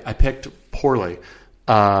 right? I picked poorly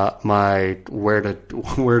my where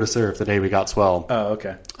to surf the day we got swell. Oh,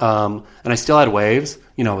 okay. And I still had waves,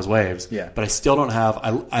 it was waves. Yeah. But I still don't have,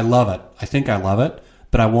 I love it. I think I love it,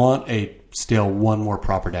 but I want still one more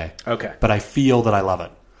proper day. Okay. But I feel that I love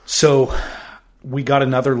it. So we got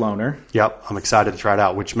another loaner. Yep. I'm excited to try it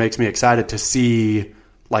out, which makes me excited to see,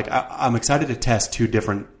 like, I'm excited to test 2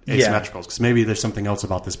 different asymmetricals because maybe there's something else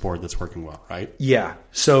about this board that's working well, right? Yeah.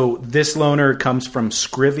 So this loaner comes from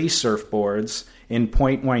Scrivy Surfboards in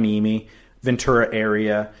Point Hueneme. Ventura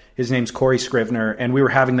area. His name's Corey Scrivener, and we were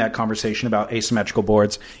having that conversation about asymmetrical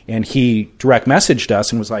boards, and he direct messaged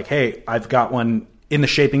us and was like, hey, I've got one in the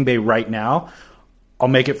shaping bay right now. I'll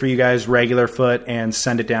make it for you guys regular foot and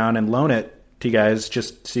send it down and loan it to you guys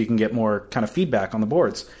just so you can get more kind of feedback on the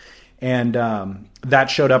boards. And that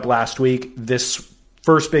showed up last week. This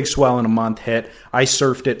first big swell in a month hit. I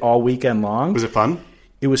surfed it all weekend long. Was it fun?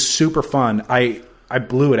 It was super fun. I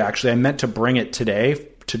blew it, actually. I meant to bring it today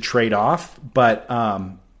to trade off, but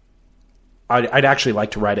I'd actually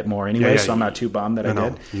like to ride it more anyway, so I'm not too bummed that I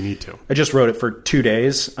did. You need to. I just rode it for 2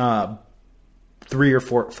 days, 3 or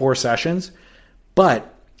 4 sessions,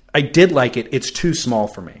 but I did like it. It's too small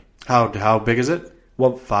for me. How big is it?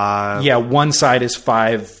 Well, 5. Yeah, one side is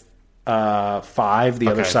 5'5", the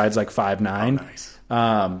other side's like 5'9". Oh,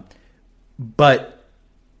 nice. But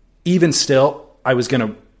even still, I was going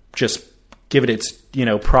to just give it its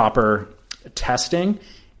proper testing.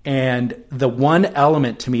 And the one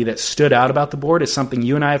element to me that stood out about the board is something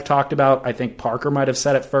you and I have talked about. I think Parker might have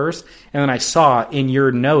said it first. And then I saw in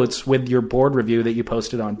your notes with your board review that you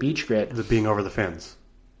posted on Beach Grit. The being over the fins.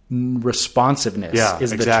 Responsiveness is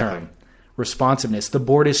the term. Responsiveness. The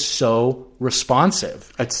board is so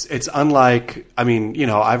responsive. It's unlike,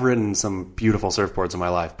 I've ridden some beautiful surfboards in my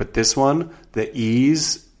life, but this one, the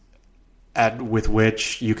ease with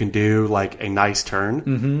which you can do like a nice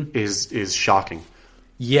turn is shocking.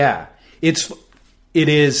 Yeah, it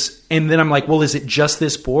is. And then I'm like, well, is it just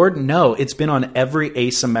this board? No, it's been on every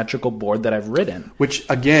asymmetrical board that I've ridden. Which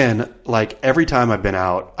again, like every time I've been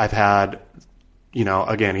out, I've had,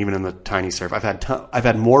 again, even in the tiny surf, I've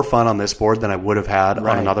had more fun on this board than I would have had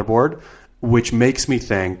on another board, which makes me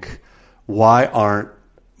think, why aren't,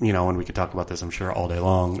 and we could talk about this, I'm sure, all day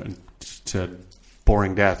long to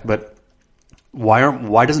boring death, but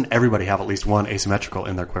why doesn't everybody have at least one asymmetrical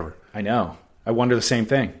in their quiver? I know. I wonder the same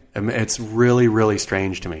thing. It's really, really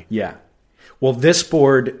strange to me. Yeah. Well, this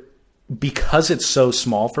board, because it's so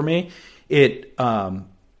small for me, it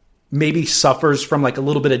maybe suffers from like a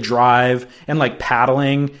little bit of drive, and like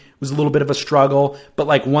paddling was a little bit of a struggle. But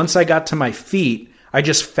like once I got to my feet, I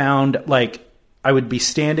just found like I would be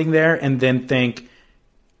standing there and then think,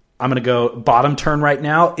 I'm going to go bottom turn right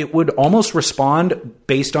now. It would almost respond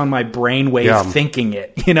based on my brainwave thinking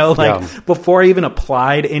it, before I even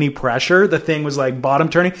applied any pressure, the thing was like bottom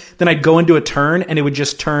turning. Then I'd go into a turn and it would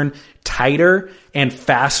just turn tighter and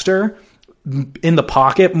faster in the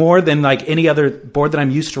pocket more than like any other board that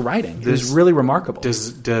I'm used to riding. It was really remarkable.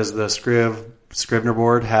 Does the Scrivener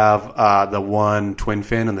board have the one twin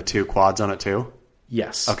fin and the 2 quads on it too?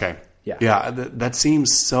 Yes. Okay. Yeah. That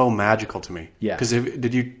seems so magical to me. Yeah. Because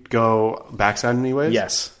did you go backside anyways?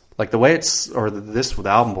 Yes. Like the way this with the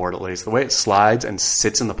album board at least, the way it slides and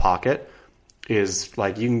sits in the pocket is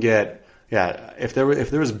like you can get if there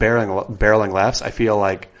was barreling lefts, I feel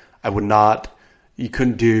like you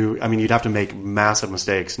couldn't do. I mean, you'd have to make massive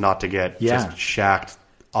mistakes not to get just shacked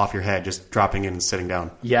off your head, just dropping in and sitting down.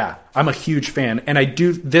 Yeah, I'm a huge fan, and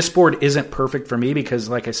this board isn't perfect for me because,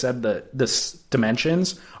 like I said, the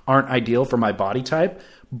dimensions aren't ideal for my body type,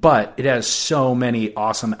 but it has so many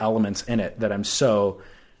awesome elements in it that I'm so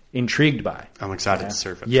intrigued by. I'm excited to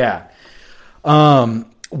surf it. Yeah.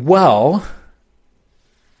 Well,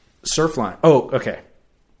 Surfline. Oh, okay.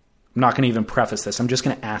 I'm not going to even preface this. I'm just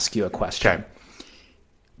going to ask you a question. Okay.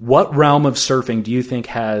 What realm of surfing do you think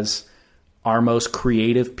has our most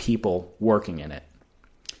creative people working in it?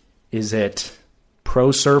 Is it pro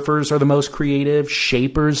surfers are the most creative,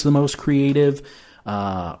 shapers the most creative,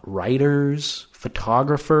 writers,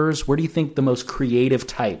 photographers? Where do you think the most creative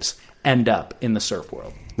types end up in the surf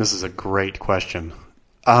world? This is a great question.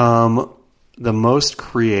 The most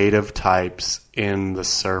creative types in the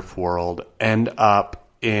surf world end up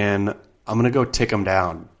in, I'm going to go tick them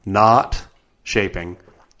down, not shaping.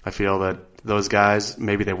 I feel that those guys,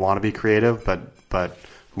 maybe they want to be creative, but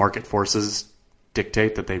market forces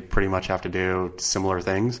dictate that they pretty much have to do similar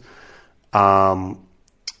things. Definitely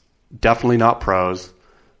not pros.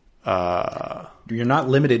 You're not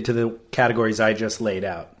limited to the categories I just laid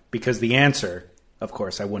out, because the answer, of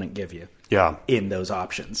course, I wouldn't give you. Yeah. In those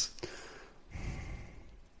options.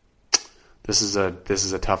 This is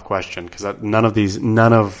a tough question because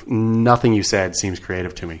nothing you said seems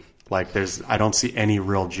creative to me. Like I don't see any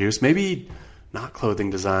real juice. Maybe not clothing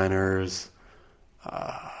designers.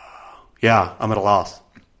 I'm at a loss.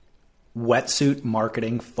 Wetsuit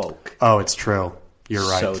marketing folk. Oh, it's true. You're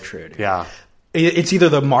right. So true. Dude. Yeah. It's either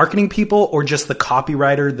the marketing people or just the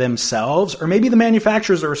copywriter themselves, or maybe the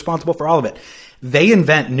manufacturers are responsible for all of it. They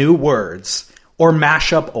invent new words or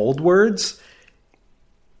mash up old words.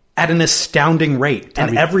 at an astounding rate.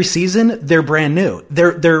 And every season, they're brand new.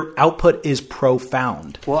 Their output is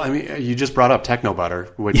profound. Well, I mean, you just brought up Techno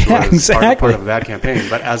Butter, which was part of a bad campaign.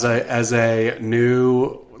 But as a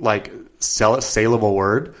new, like, saleable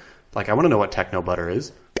word, like, I want to know what Techno Butter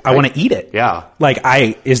is. I want to eat it. Yeah. Like,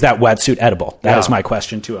 is that wetsuit edible? That is my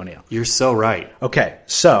question to O'Neill. You're so right. Okay,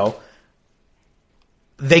 so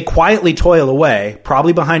they quietly toil away,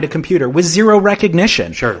 probably behind a computer, with zero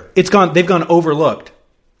recognition. Sure. They've gone overlooked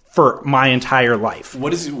for my entire life.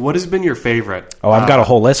 What has been your favorite? Oh, I've got a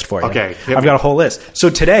whole list for you. Okay. I've got a whole list. So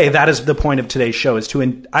today, that is the point of today's show, is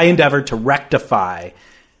I endeavored to rectify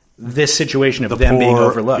this situation of them being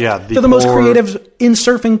overlooked. Yeah, they're the most creative in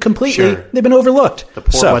surfing completely. Sure. They've been overlooked. The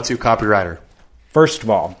poor wetsuit copywriter. First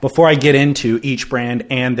of all, before I get into each brand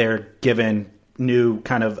and their given new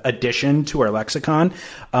kind of addition to our lexicon,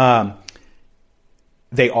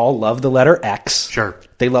 they all love the letter X. Sure.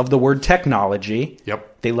 They love the word technology.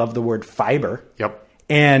 Yep. They love the word fiber. Yep.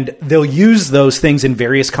 And they'll use those things in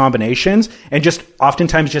various combinations and just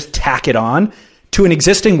oftentimes just tack it on to an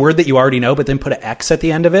existing word that you already know, but then put an X at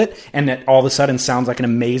the end of it, and it all of a sudden sounds like an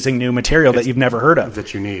amazing new material that you've never heard of.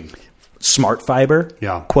 That you need. Smart fiber.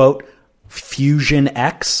 Yeah. Quote, Fusion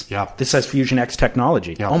X. Yeah. This says Fusion X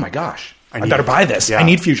technology. Yeah. Oh my gosh. I better buy this. Yeah. I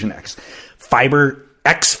need Fusion X.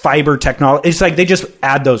 X fiber technology. It's like they just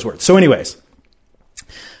add those words. So anyways,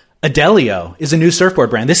 Adelio is a new surfboard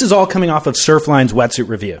brand. This is all coming off of Surfline's wetsuit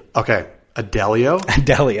review. Okay. Adelio?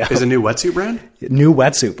 Adelio. Is a new wetsuit brand? New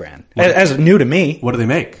wetsuit brand. As new to me. What do they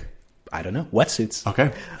make? I don't know. Wetsuits.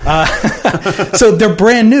 Okay. So they're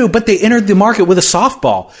brand new, but they entered the market with a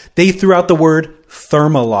softball. They threw out the word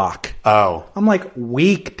Thermalock. Oh. I'm like,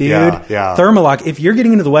 weak, dude. Yeah. Thermalock. If you're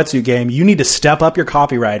getting into the wetsuit game, you need to step up your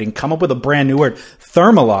copywriting, come up with a brand new word.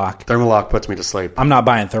 Thermalock. Thermalock puts me to sleep. I'm not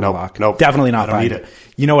buying Thermalock. Nope. Definitely not buying need it.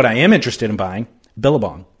 You know what I am interested in buying?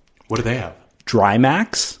 Billabong. What do they have?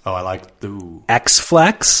 Drymax. Oh, I like. Ooh.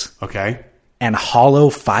 X-Flex. Okay. And Hollow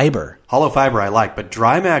Fiber. Hollow Fiber I like, but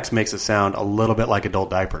Drymax makes it sound a little bit like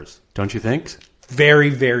adult diapers. Don't you think? Very,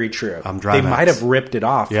 very true. Drymax. They might have ripped it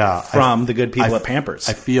off from the good people at Pampers.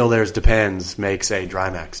 I feel there's Depends makes a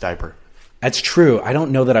Drymax diaper. That's true. I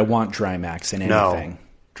don't know that I want Drymax in anything. No.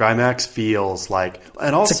 Drymax feels like...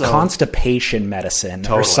 And also, it's a constipation medicine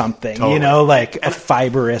or something. Totally. You know, like a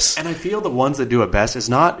fibrous... And I feel the ones that do it best is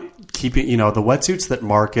not keeping... You know, the wetsuits that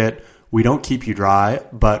market, we don't keep you dry,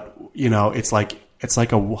 but, you know, it's like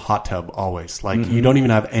a hot tub always. Like, you don't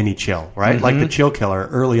even have any chill, right? Like the Chill Killer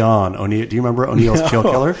early on. O'Neill, do you remember O'Neill's Chill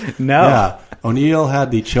Killer? No. Yeah. O'Neill had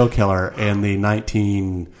the Chill Killer in the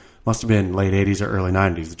must have been late 80s or early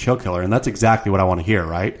 90s, the Chill Killer. And that's exactly what I want to hear,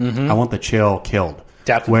 right? I want the chill killed.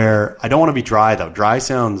 Definitely. Where I don't want to be dry, though. Dry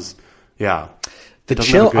sounds, The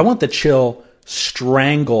chill, I want the chill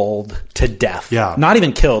strangled to death. Yeah. Not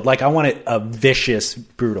even killed. Like, I want it a vicious,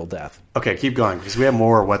 brutal death. Okay, keep going, because we have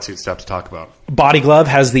more wetsuit stuff to talk about. Body Glove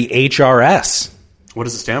has the HRS. What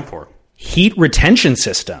does it stand for? Heat Retention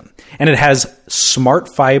System. And it has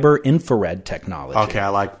Smart Fiber infrared technology. Okay, I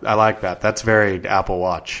like that. That's very Apple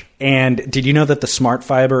Watch. And did you know that the Smart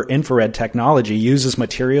Fiber infrared technology uses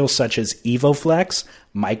materials such as EvoFlex,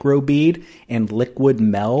 Microbead, and Liquid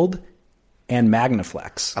Meld, and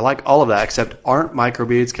Magnaflex? I like all of that, except aren't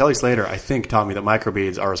microbeads... Kelly Slater, I think, taught me that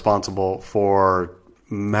microbeads are responsible for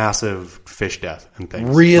massive fish death and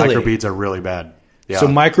things. Really? Microbeads are really bad. Yeah. So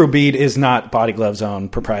microbead is not Body Glove's own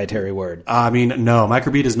proprietary word. I mean, no,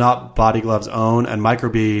 microbead is not Body Glove's own, and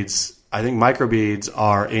microbeads, I think microbeads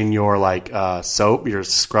are in your soap, your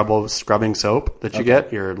scrubbing soap that you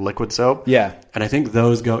get, your liquid soap. Yeah. And I think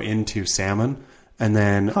those go into salmon, and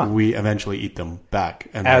then we eventually eat them back.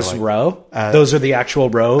 And as roe? Those are the actual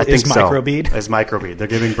roe is microbead? So. As microbead. They're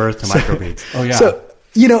giving birth to microbeads. Oh, yeah.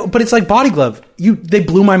 So, but it's like Body Glove. They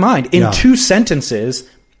blew my mind. In 2 sentences,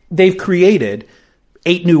 they've created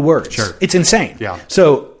 8 new words. Sure. It's insane. Yeah.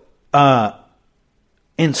 So, what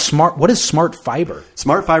is Smart Fiber?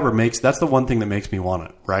 Smart Fiber that's the one thing that makes me want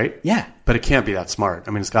it, right? Yeah. But it can't be that smart.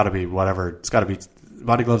 I mean, it's got to be whatever. It's got to be,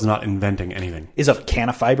 Body Glove's not inventing anything. Can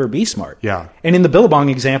a fiber be smart? Yeah. And in the Billabong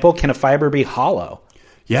example, can a fiber be hollow?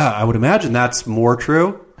 Yeah, I would imagine that's more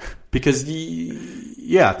true because,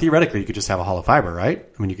 theoretically you could just have a hollow fiber, right?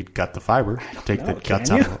 I mean, you could gut the fiber, take the guts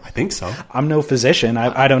out of it. I think so. I'm no physician.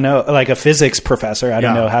 I don't know, like a physics professor. I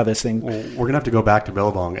don't know how this thing... Well, we're going to have to go back to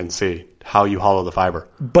Billabong and see how you hollow the fiber.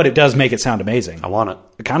 But it does make it sound amazing. I want it.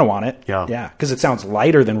 I kind of want it. Yeah. Yeah, because it sounds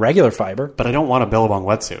lighter than regular fiber. But I don't want a Billabong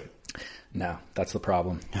wetsuit. No, that's the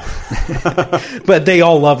problem. But they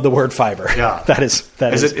all love the word fiber. Yeah. That is.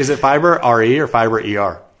 Is it fiber RE or fiber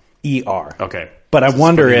ER? ER. Okay. But I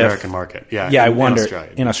wonder for the if American market. Yeah. I wonder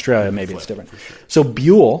in Australia maybe it's different. Sure. So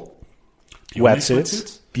Buell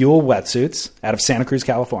wetsuits. Buell wetsuits out of Santa Cruz,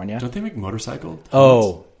 California. Don't they make motorcycle helmets?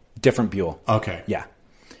 Oh, different Buell. Okay. Yeah.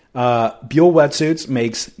 Buell wetsuits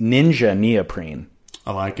makes Ninja neoprene.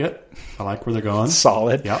 I like it. I like where they're going.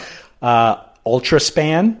 Solid. Yep.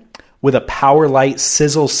 Ultraspan with a Power Light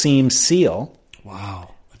sizzle seam seal.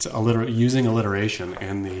 Wow. It's using alliteration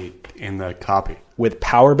in the copy. With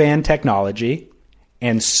Power Band technology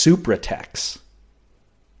and Supratex.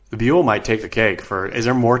 The Buell might take the cake for. Is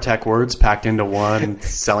there more tech words packed into one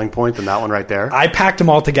selling point than that one right there? I packed them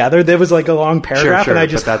all together. There was like a long paragraph, sure, and I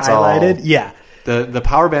just highlighted. Yeah. The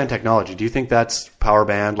Power Band technology. Do you think that's Power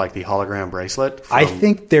Band, like the hologram bracelet? I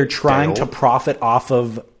think they're trying to profit off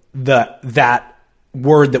of that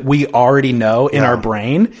word that we already know in our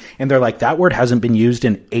brain, and they're like, that word hasn't been used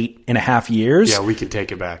in 8.5 years. Yeah, we can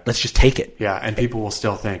take it back. Let's just take it. Yeah, and people will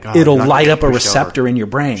still think, it'll light up a receptor in your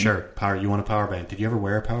brain. Sure, you want a Power Band? Did you ever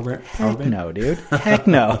wear a Power Band? Heck no, dude. Heck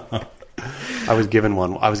no. I was given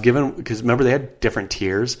one. Because remember they had different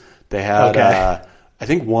tiers. They had. Okay. I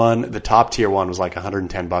think the top tier one was like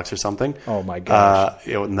 $110 or something. Oh my gosh!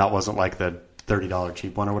 And that wasn't like the $30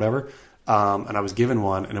 cheap one or whatever. And I was given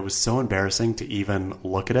one, and it was so embarrassing to even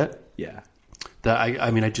look at it. Yeah. That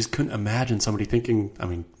I just couldn't imagine somebody thinking. I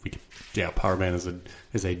mean, Power Band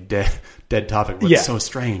is a dead topic, but it's so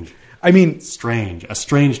strange. I mean, a strange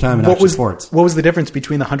time in action sports. What was the difference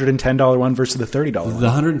between the $110 one versus the $30 one? The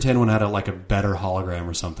 $110 one had a better hologram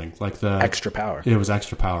or something, like the extra power. It was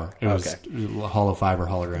extra power. It was hollow fiber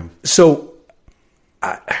hologram. So,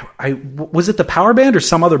 I was it the Power Band or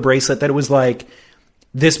some other bracelet that it was like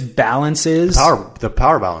this balances the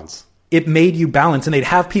power balance. It made you balance, and they'd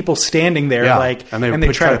have people standing there and they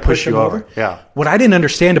try to push you over. Yeah. What I didn't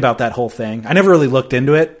understand about that whole thing, I never really looked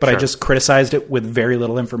into it, but I just criticized it with very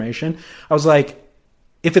little information. I was like,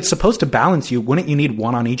 if it's supposed to balance you, wouldn't you need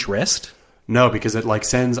one on each wrist? No, because it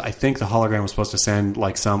sends. I think the hologram was supposed to send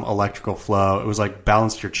some electrical flow. It was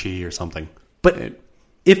balanced your chi or something. But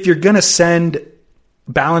if you're gonna send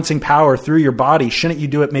balancing power through your body, shouldn't you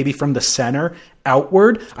do it maybe from the center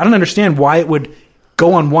outward? I don't understand why it would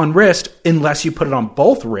go on one wrist unless you put it on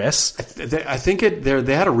both wrists. I think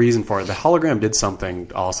they had a reason for it. The hologram did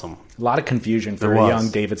something awesome. A lot of confusion for a young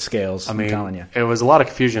David Scales. I'm telling you, it was a lot of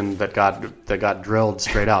confusion that got drilled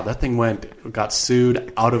straight out. That thing got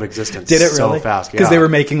sued out of existence. Did it really? So fast? Because they were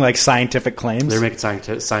making scientific claims. They were making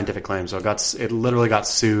scientific claims, so it literally got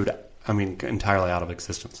sued. Entirely out of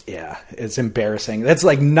existence. Yeah, it's embarrassing. That's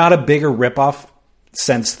not a bigger ripoff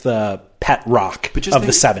since the Pet Rock of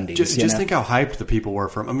the 70s. Just think how hyped the people were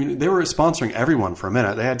they were sponsoring everyone for a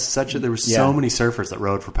minute. They had there were so many surfers that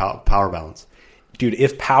rode for Power Balance. Dude,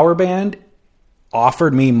 if Power Band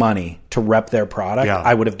offered me money to rep their product,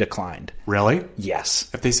 I would have declined. Really? Yes.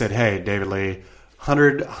 If they said, hey, David Lee,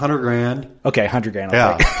 $100 grand. Okay, $100 grand.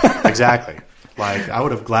 Yeah, exactly. I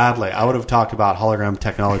would have talked about hologram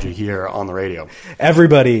technology here on the radio.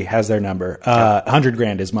 Everybody has their number. 100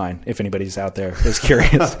 grand is mine, if anybody's out there is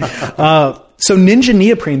curious. So Ninja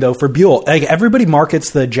neoprene, though, for Buell, everybody markets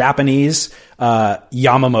the Japanese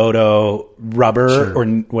Yamamoto rubber or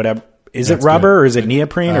whatever. Is it rubber or is it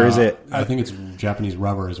neoprene or is it? I think it's Japanese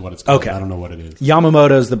rubber is what it's called. Okay. I don't know what it is.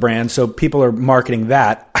 Yamamoto is the brand, so people are marketing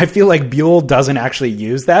that. I feel like Buell doesn't actually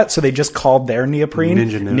use that, so they just called their neoprene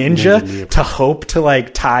Ninja to hope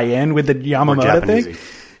to tie in with the Yamamoto thing.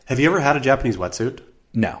 Have you ever had a Japanese wetsuit?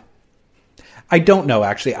 No. I don't know,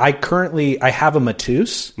 actually. I have a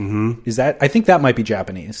Matus. Mm-hmm. I think that might be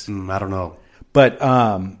Japanese. I don't know. But,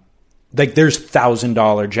 there's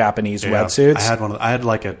 $1,000 Japanese wetsuits. I had one. I had a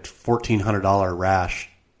 $1,400 Rash.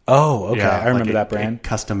 Oh, okay. I remember that brand.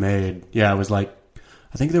 Custom made. Yeah, it was I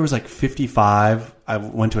think there was 55. I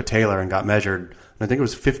went to a tailor and got measured. And I think it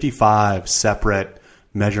was 55 separate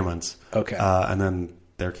measurements. Okay. And then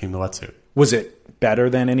there came the wetsuit. Was it better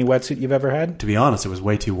than any wetsuit you've ever had? To be honest, it was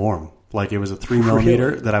way too warm. It was a 3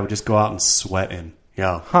 millimeter that I would just go out and sweat in.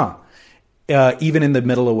 Yeah. Huh. Even in the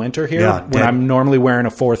middle of winter here, when I'm normally wearing a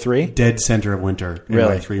 4.3? Dead center of winter in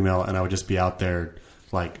my 3 mil, and I would just be out there,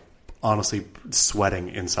 honestly sweating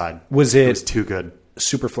inside. Was it was too good.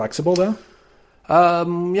 Super flexible, though?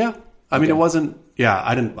 Yeah. I mean, it wasn't... Yeah,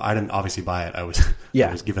 I didn't obviously buy it. I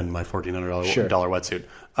was given my $1,400 wetsuit.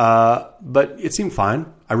 But it seemed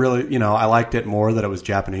fine. I really, I liked it more that it was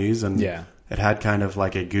Japanese, and it had kind of a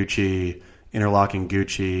Gucci... interlocking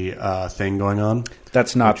Gucci thing going on.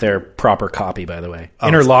 That's not their proper copy, by the way.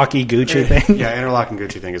 Interlocking Gucci thing? Yeah, interlocking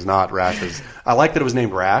Gucci thing is not Rash's. I like that it was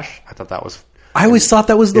named Rash. I thought that was... I always thought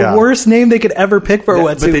that was the worst name they could ever pick for a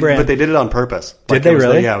wetsuit brand. But they did it on purpose. Did they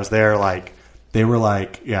really? It was their They were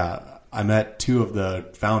like, I met two of the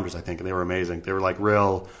founders, I think, and they were amazing. They were like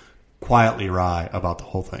real quietly wry about the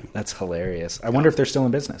whole thing. That's hilarious. I wonder if they're still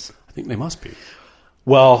in business. I think they must be.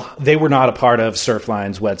 Well, they were not a part of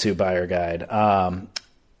Surfline's wetsuit buyer guide.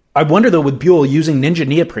 I wonder, though, with Buell using Ninja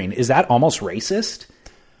neoprene, is that almost racist?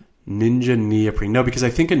 Ninja neoprene. No, because I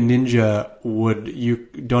think a ninja you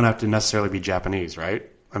don't have to necessarily be Japanese, right?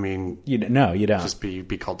 I mean, you don't. Just be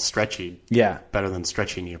called stretchy. Yeah. Better than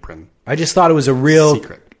stretchy neoprene. I just thought it was a real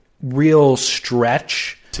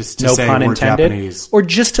stretch. To no say pun we're intended. Japanese. Or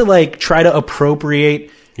just to like try to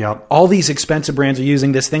appropriate. Yep. All these expensive brands are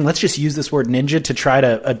using this thing. Let's just use this word ninja to try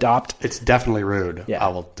to adopt. It's definitely rude. Yeah.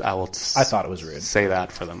 I thought it was rude. Say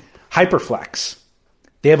that for them. Hyperflex.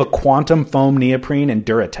 They have a quantum foam neoprene and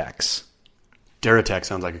Duratex. Duratex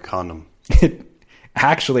sounds like a condom.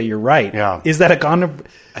 Actually, you're right. Yeah. Is that a condom?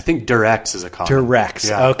 I think Durex is a condom. Durex.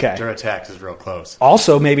 Yeah. Okay. Duratex is real close.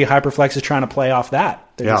 Also, maybe Hyperflex is trying to play off that.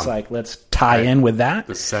 They're just like, let's tie in with that.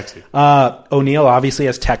 It's sexy. O'Neill obviously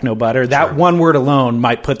has Techno Butter. That one word alone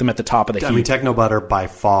might put them at the top of the heap. I mean, Techno Butter by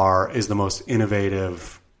far is the most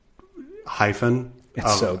innovative hyphen.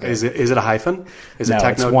 It's so good. Is it a hyphen? No,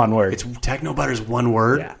 it's one word. It's Techno Butter's one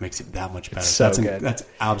word. Yeah. Makes it that much better. It's so good. That's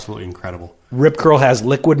absolutely incredible. Rip Curl has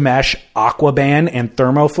Liquid Mesh, Aquaband, and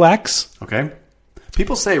Thermoflex. Okay.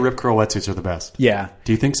 People say Rip Curl wetsuits are the best. Yeah.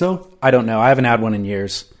 Do you think so? I don't know. I haven't had one in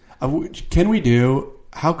years. Can we do...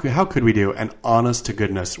 How could we do an honest to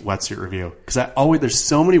goodness wetsuit review? Because there's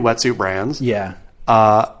so many wetsuit brands. Yeah.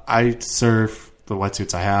 I surf the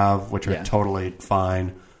wetsuits I have, which are totally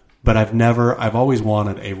fine. But I've always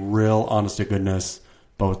wanted a real honest to goodness,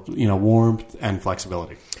 both, warmth and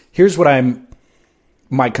flexibility. Here's what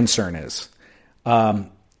my concern is.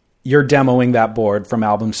 You're demoing that board from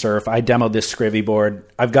Album Surf. I demoed this Scrivy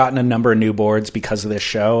board. I've gotten a number of new boards because of this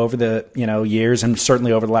show over the, years, and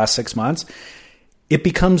certainly over the last 6 months. It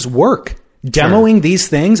becomes work. Demoing these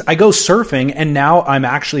things, I go surfing and now I'm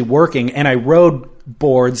actually working, and I rode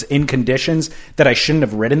boards in conditions that I shouldn't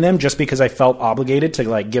have ridden them just because I felt obligated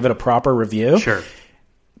to give it a proper review. Sure.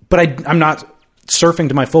 But I'm not surfing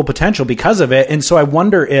to my full potential because of it. And so I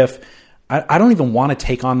wonder if I don't even want to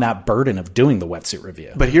take on that burden of doing the wetsuit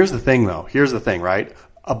review. But here's the thing though. Here's the thing, right?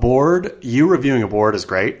 You reviewing a board is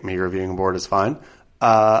great. Me reviewing a board is fine.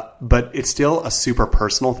 But it's still a super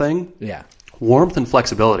personal thing. Yeah. Warmth and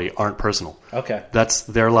flexibility aren't personal. Okay.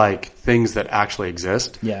 They're like things that actually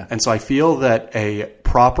exist. Yeah. And so I feel that a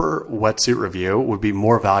proper wetsuit review would be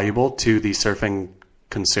more valuable to the surfing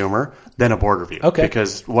consumer than a board review. Okay.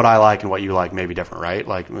 Because what I like and what you like may be different, right?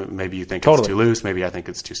 Like maybe you think it's too loose, maybe I think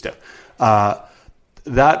it's too stiff.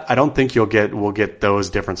 That I don't think we'll get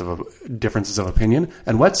those differences of opinion.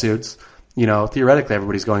 And wetsuits, theoretically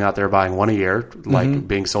everybody's going out there buying one a year,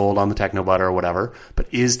 being sold on the Techno Butter or whatever. But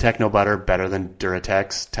is Techno Butter better than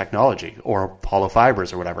Duratex technology or Hollow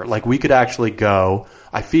Fibers or whatever? Like we could actually go,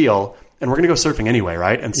 I feel, and we're going to go surfing anyway,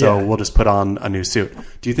 right? And so we'll just put on a new suit.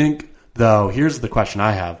 Do you think, though, here's the question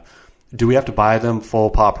I have. Do we have to buy them full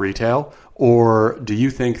pop retail? Or do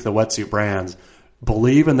you think the wetsuit brands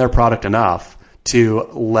believe in their product enough to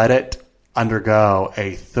let it undergo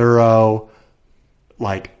a thorough,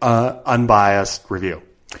 unbiased review?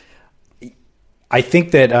 I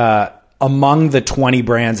think that among the 20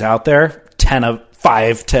 brands out there,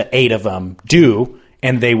 5 to 8 of them do,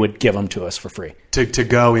 and they would give them to us for free. To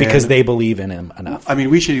go in. Because they believe in him enough. I mean,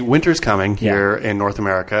 winter's coming here in North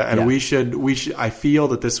America, and we should, I feel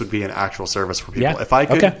that this would be an actual service for people.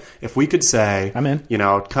 Yeah. If we could say, I'm in.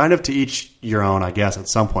 Kind of to each your own, I guess, at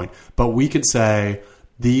some point, but we could say,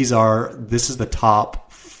 this is the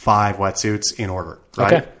top 5 wetsuits in order,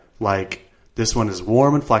 right? Okay. This one is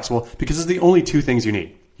warm and flexible because it's the only 2 things you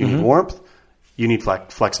need. You need warmth, you need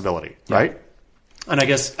flexibility, right? And I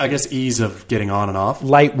guess ease of getting on and off.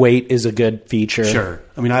 Lightweight is a good feature. Sure.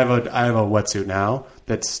 I mean, I have a wetsuit now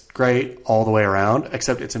that's great all the way around,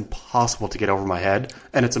 except it's impossible to get over my head,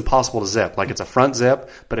 and it's impossible to zip. It's a front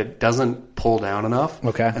zip, but it doesn't pull down enough.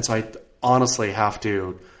 Okay. And so I honestly have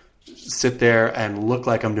to sit there and look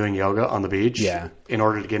like I'm doing yoga on the beach in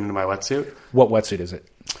order to get into my wetsuit. What wetsuit is it?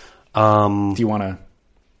 Do you want to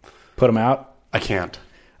put them out? I can't.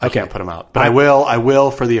 I can't put them out, but I will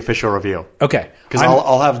for the official review. Okay, because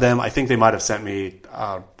I'll have them. I think they might have sent me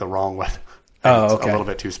the wrong wet. Oh, okay. It's a little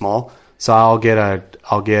bit too small, so I'll get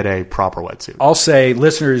a proper wetsuit. I'll say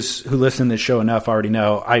listeners who listen to this show enough already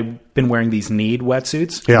know I've been wearing these Need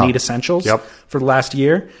wetsuits, Need Essentials, for the last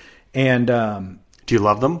year, and do you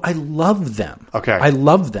love them? I love them. Okay, I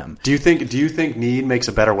love them. Do you think Need makes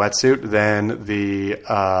a better wetsuit than the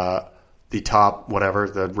top, whatever,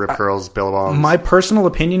 the Rip Curls, Billabongs. My personal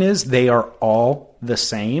opinion is they are all the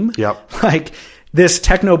same. Yep. Like this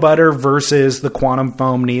Techno Butter versus the Quantum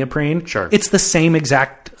Foam neoprene. Sure. It's the same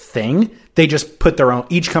exact thing. They just put their own,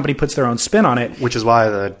 each company puts their own spin on it. Which is why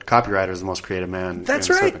the copywriter is the most creative man. That's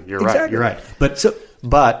in right. surfing. You're Exactly. right. You're right.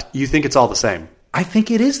 But you think it's all the same. I think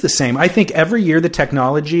it is the same. I think every year the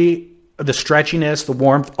technology, the stretchiness, the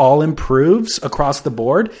warmth all improves across the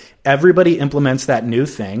board. Everybody implements that new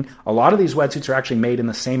thing. A lot of these wetsuits are actually made in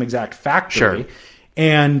the same exact factory. Sure.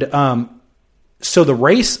 And so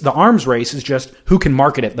the arms race is just who can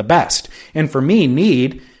market it the best. And for me,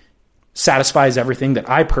 Need satisfies everything that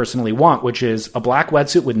I personally want, which is a black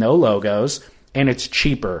wetsuit with no logos, and it's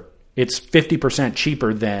cheaper. It's 50%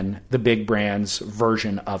 cheaper than the big brand's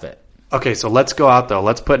version of it. Okay, so let's go out though.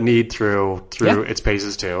 Let's put Need through its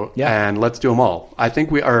paces too, and let's do them all. I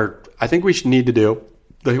think we should need to do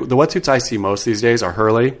the wetsuits I see most these days are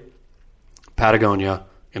Hurley, Patagonia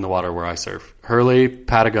in the water where I surf. Hurley,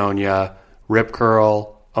 Patagonia, Rip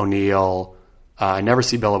Curl, O'Neill. I never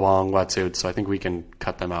see Billabong wetsuits, so I think we can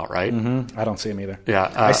cut them out, right? Mm-hmm. I don't see them either.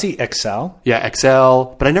 Yeah, I see XL. Yeah,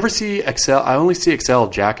 XL, but I never see XL. I only see XL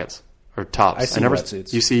jackets or tops. I see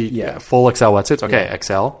wetsuits. You see full XL wetsuits? Okay,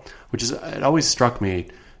 XL, which is, it always struck me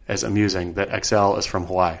as amusing that XL is from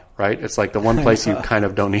Hawaii, right? It's like the one place you kind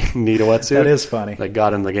of don't need a wetsuit. That is funny. That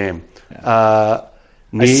got in the game. Yeah.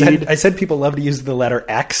 I said people love to use the letter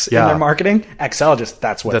X in their marketing. XL,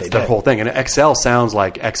 that's what they did. That's their whole thing. And XL sounds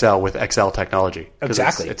like XL with XL technology.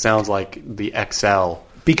 Exactly. It sounds like the XL.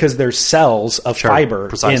 Because there's cells of fiber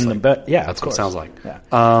precisely. in the... Yeah, that's what it sounds like. Yeah.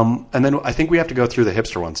 And then I think we have to go through the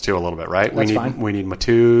hipster ones too a little bit, right? That's fine. We need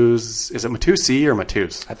Matuse. Is it Matuse or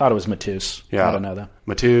Matuse? I thought it was Matuse. Yeah. I don't know though.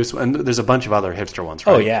 Matuse. And there's a bunch of other hipster ones,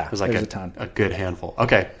 right? Oh, yeah. There's like a ton. A good handful.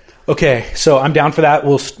 Okay. Okay, so I'm down for that.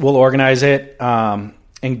 We'll organize it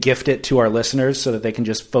and gift it to our listeners so that they can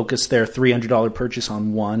just focus their $300 purchase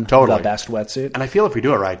on one the best wetsuit. And I feel if we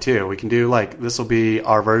do it right too, we can do this will be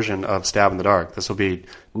our version of Stab in the Dark. This will be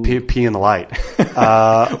Pee in the Light. We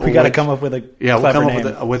got to come up with a clever name. We'll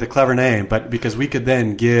come up with a clever name, but because we could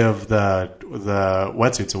then give the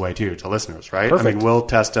wetsuits away too to listeners, right? Perfect. I mean, we'll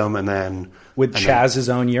test them and then with Chaz's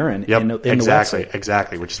own urine in the wetsuit.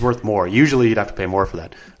 Exactly, which is worth more. Usually you'd have to pay more for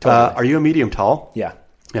that. Totally. Are you a medium tall? Yeah.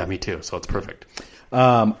 Yeah, me too. So it's perfect.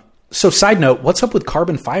 So side note, what's up with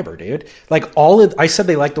carbon fiber, dude? Like I said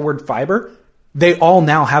they like the word fiber. They all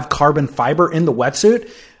now have carbon fiber in the wetsuit.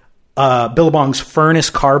 Billabong's Furnace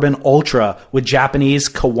Carbon Ultra with Japanese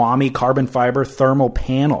Kawami carbon fiber thermal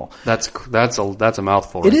panel. That's a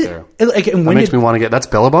mouthful right there. That makes me want to get. That's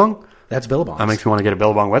Billabong? That's Billabong. That makes me want to get a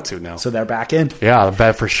Billabong wetsuit now. So they're back in.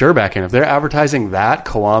 Yeah, for sure back in. If they're advertising that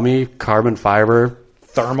Kawami carbon fiber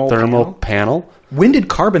thermal panel. When did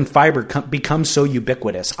carbon fiber become so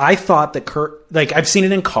ubiquitous? I thought that I've seen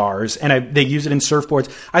it in cars and they use it in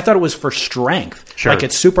surfboards. I thought it was for strength. Sure. Like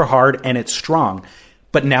it's super hard and it's strong.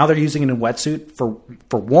 But now they're using it in wetsuit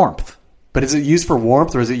for warmth. But is it used for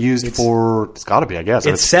warmth or is it used for? It's got to be, I guess.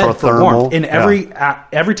 It's said for warmth. And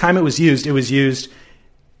every time it was used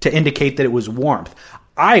to indicate that it was warmth.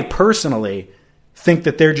 I personally think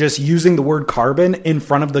that they're just using the word carbon in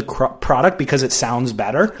front of the product because it sounds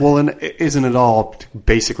better. Well, and isn't it all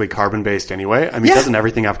basically carbon-based anyway? I mean, doesn't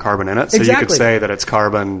everything have carbon in it? So you could say that it's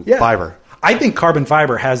carbon fiber. I think carbon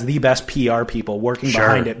fiber has the best PR people working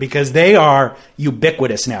behind it because they are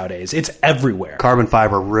ubiquitous nowadays. It's everywhere. Carbon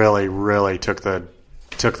fiber really, really took the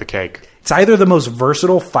cake. It's either the most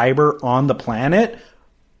versatile fiber on the planet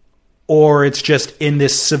or it's just in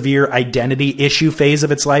this severe identity issue phase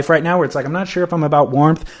of its life right now where it's like, I'm not sure if I'm about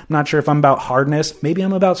warmth. I'm not sure if I'm about hardness. Maybe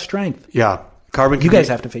I'm about strength. Yeah. Carbon. You guys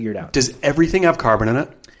have to figure it out. Does everything have carbon in it?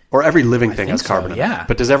 Or every living thing has carbon in it? Yeah.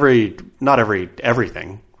 But does not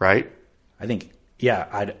everything, right? I think,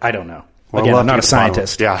 I don't know. Well, Again, I'm not a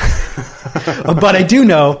scientist. Yeah. But I do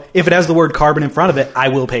know if it has the word carbon in front of it, I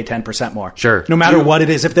will pay 10% more. Sure. No matter what it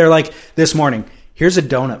is. If they're like, this morning, here's a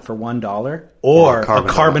donut for $1 or a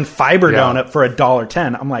carbon fiber donut for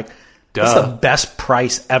 $1.10. I'm like, that's the best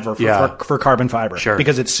price ever for carbon fiber. Sure.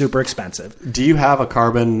 Because it's super expensive. Do you have a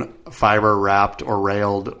carbon fiber wrapped or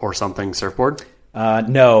railed or something surfboard?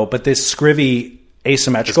 No, but this Scrivy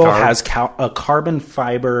Asymmetrical has a carbon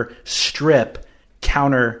fiber strip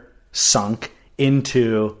counter sunk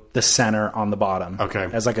into the center on the bottom. Okay.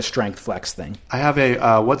 As like a strength flex thing. I have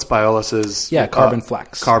a, what's Biolis's? Yeah, Carbon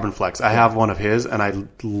Flex. Carbon Flex. I have one of his and I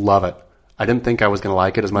love it. I didn't think I was going to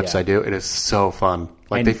like it as much as I do. It is so fun.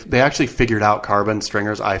 Like they actually figured out carbon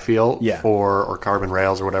stringers, I feel, or carbon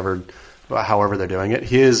rails or whatever, however they're doing it.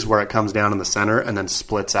 His, where it comes down in the center and then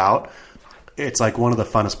splits out. It's like one of the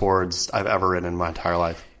funnest boards I've ever ridden in my entire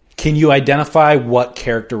life. Can you identify what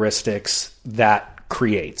characteristics that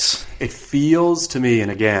creates? It feels to me,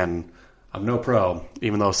 and again, I'm no pro,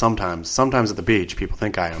 even though sometimes at the beach people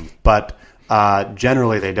think I am, but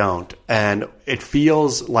generally they don't. And it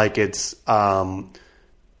feels like it's, I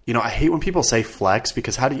hate when people say flex,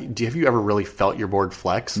 because have you ever really felt your board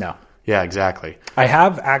flex? No. Yeah, exactly. I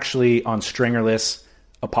have actually on stringerless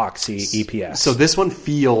epoxy EPS. So this one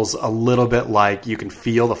feels a little bit like you can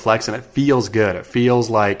feel the flex, and it feels good. It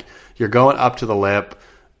feels like you're going up to the lip,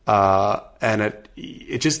 and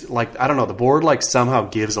it just, like, I don't know, the board like somehow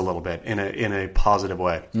gives a little bit in a positive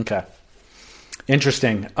way. Okay.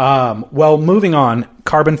 Interesting. Well, moving on,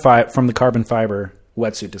 from the carbon fiber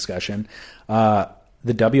wetsuit discussion, the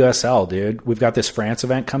WSL, dude, we've got this France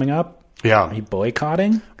event coming up. Yeah. Are you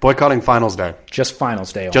boycotting? Boycotting finals day. Just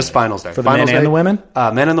finals day only. Just finals day. For the men and the women?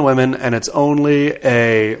 Men and the women, and it's only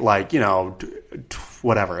a, like,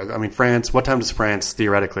 whatever. I mean, France, what time does France,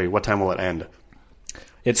 theoretically, what time will it end?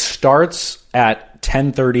 It starts at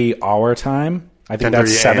 10:30 our time. I think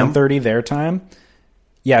that's 7:30 their time.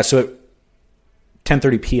 Yeah, so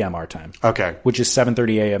 10:30 p.m. our time. Okay. Which is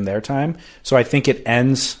 7:30 a.m. their time. So I think it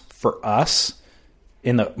ends for us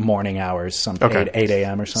in the morning hours, something, okay. 8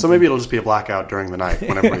 a.m. or something. So maybe it'll just be a blackout during the night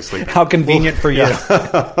when everybody's sleeping. How convenient for you.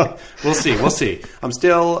 Yeah. We'll see.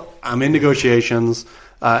 I'm in negotiations,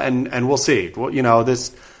 and we'll see. Well,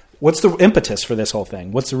 this... What's the impetus for this whole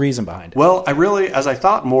thing? What's the reason behind it? Well, as I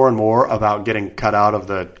thought more and more about getting cut out of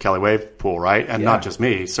the Kelly Wave pool, right? And not just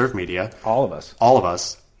me, Surf Media. All of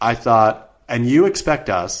us. I thought, and you expect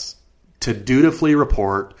us to dutifully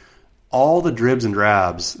report all the dribs and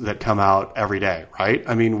drabs that come out every day, right?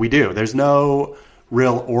 I mean, we do. There's no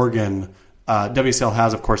real organ. WSL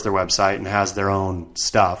has, of course, their website and has their own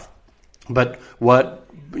stuff. But what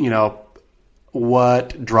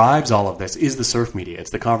drives all of this is the surf media.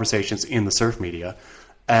 It's the conversations in the surf media.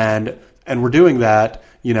 And we're doing that,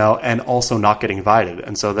 and also not getting invited.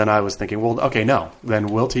 And so then I was thinking, well, okay, no, then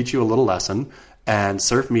we'll teach you a little lesson, and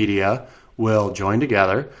surf media will join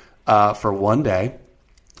together for one day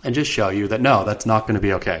and just show you that, no, that's not going to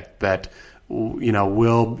be okay. That,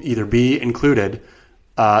 we'll either be included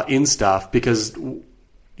in stuff because,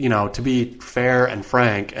 to be fair and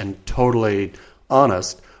frank and totally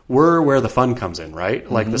honest, we're where the fun comes in, right?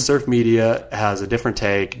 Mm-hmm. Like the surf media has a different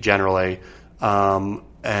take generally.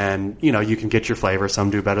 And, you can get your flavor. Some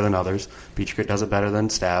do better than others. Beach Grit does it better than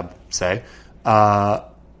Stab, say.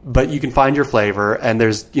 But you can find your flavor, and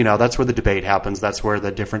there's, that's where the debate happens. That's where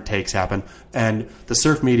the different takes happen. And the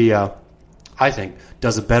surf media, I think,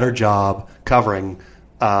 does a better job covering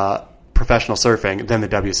professional surfing than the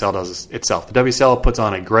WSL does itself. The WSL puts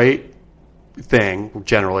on a great thing,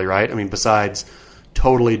 generally, right? I mean, besides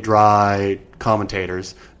totally dry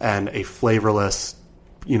commentators and a flavorless,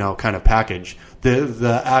 kind of package,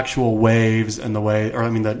 the actual waves and the way,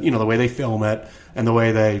 the way they film it and the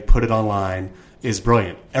way they put it online is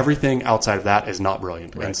brilliant. Everything outside of that is not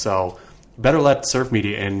brilliant. Right. And so better let surf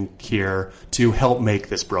media in here to help make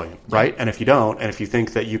this brilliant, right? And if you don't, and if you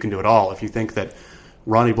think that you can do it all, if you think that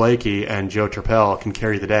Ronnie Blakey and Joe Turpel can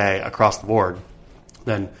carry the day across the board,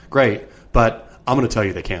 then great. But I'm going to tell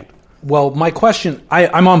you they can't. Well, my question,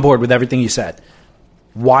 I'm on board with everything you said.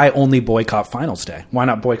 Why only boycott finals day? Why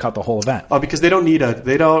not boycott the whole event? Oh, because they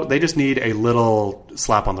just need a little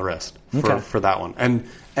slap on the wrist for that one.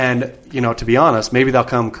 And to be honest, maybe they'll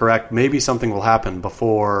come correct. Maybe something will happen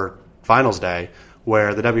before finals day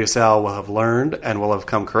where the WSL will have learned and will have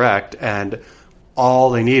come correct, and all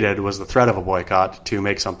they needed was the threat of a boycott to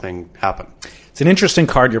make something happen. It's an interesting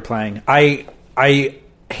card you're playing. I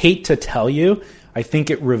hate to tell you, I think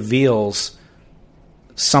it reveals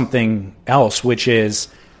something else, which is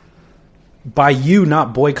by you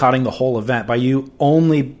not boycotting the whole event, by you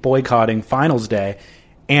only boycotting finals day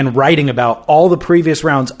and writing about all the previous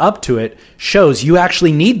rounds up to it, shows you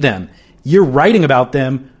actually need them. You're writing about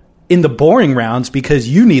them in the boring rounds because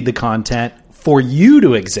you need the content for you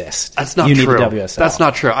to exist. That's not true. You need the WSL. That's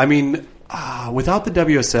not true. I mean, without the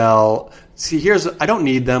WSL, I don't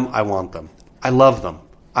need them. I want them. I love them.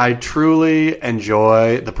 I truly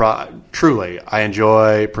enjoy I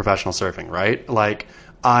enjoy professional surfing, right? Like,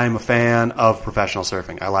 I'm a fan of professional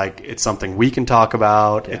surfing. It's something we can talk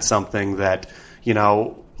about. Yeah. It's something that,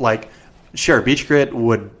 sure, Beach Grit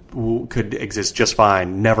could exist just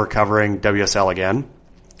fine, never covering WSL again.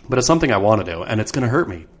 But it's something I want to do, and it's going to hurt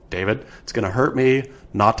me, David. It's going to hurt me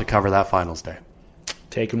not to cover that finals day.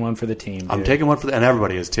 Taking one for the team, dude. I'm taking one for and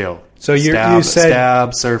everybody is too. So you said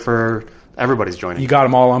Stab, Surfer, everybody's joining. You got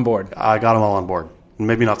them all on board. I got them all on board.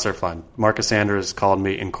 Maybe not Surfline. Marcus Sanders called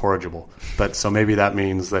me incorrigible, but so maybe that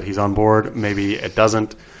means that he's on board. Maybe it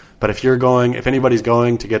doesn't. But if anybody's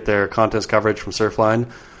going to get their contest coverage from Surfline,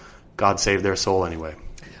 God save their soul anyway.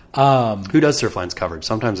 Who does Surfline's coverage?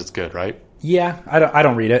 Sometimes it's good, right? Yeah, I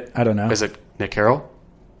don't read it. I don't know. Is it Nick Carroll?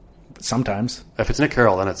 Sometimes. If it's Nick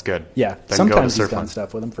Carroll, then it's good. Yeah, then sometimes he's done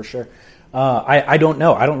stuff with him for sure. I don't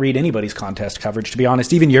know. I don't read anybody's contest coverage, to be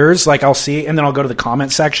honest. Even yours, like I'll see, and then I'll go to the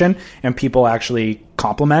comment section, and people actually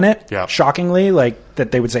compliment it. Yeah. Shockingly, like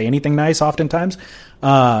that they would say anything nice oftentimes.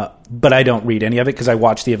 But I don't read any of it because I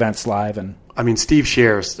watch the events live. And I mean, Steve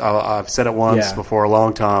Shears, I've said it once before,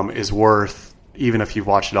 Long Tom is worth, even if you've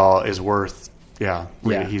watched it all, is worth,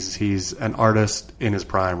 he's an artist in his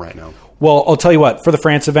prime right now. Well, I'll tell you what, for the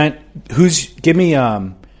France event, give me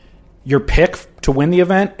your pick to win the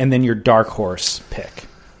event and then your dark horse pick.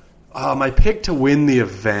 My pick to win the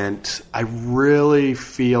event, I really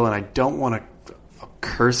feel, and I don't want to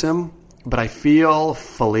curse him, but I feel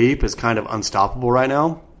Philippe is kind of unstoppable right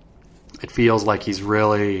now. It feels like he's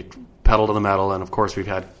really pedal to the metal, and of course we've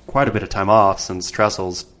had quite a bit of time off since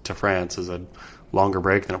Trestles to France is a longer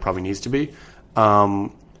break than it probably needs to be.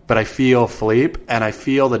 But I feel Philippe, and I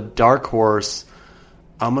feel the dark horse.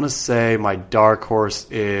 I'm going to say my dark horse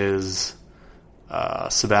is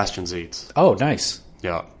Sebastian Zietz. Oh, nice.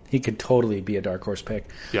 Yeah. He could totally be a dark horse pick.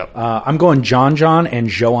 Yep. I'm going John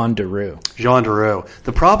and Johan Derue. Johan Derue.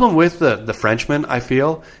 The problem with the Frenchmen, I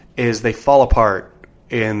feel, is they fall apart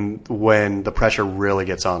when the pressure really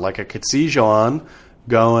gets on. Like I could see Johan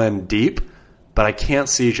going deep, but I can't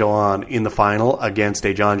see Johan in the final against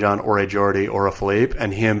a John or a Jordi or a Philippe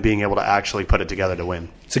and him being able to actually put it together to win.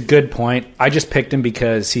 It's a good point. I just picked him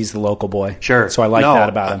because he's the local boy. Sure. So I like that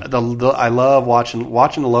about him. I love watching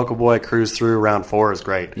the local boy cruise through round 4 is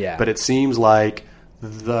great. Yeah. But it seems like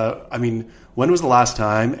when was the last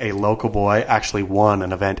time a local boy actually won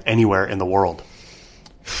an event anywhere in the world?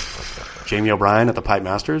 Jamie O'Brien at the Pipe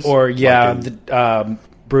Masters? Or,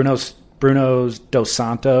 Bruno dos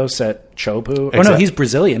Santos at Chopu. Exactly. Oh, no, he's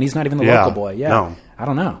Brazilian. He's not even the local boy. Yeah. No. I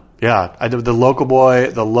don't know. Yeah, the local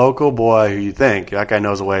boy who you think, that guy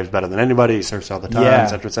knows the waves better than anybody, he surfs all the time, et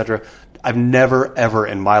cetera, et cetera. I've never, ever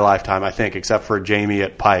in my lifetime, I think, except for Jamie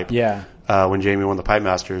at Pipe, when Jamie won the Pipe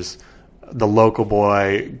Masters, the local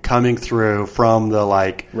boy coming through from the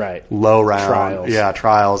low round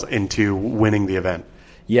trials into winning the event.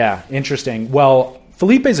 Yeah, interesting. Well,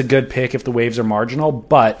 Felipe's a good pick if the waves are marginal,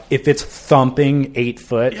 but if it's thumping 8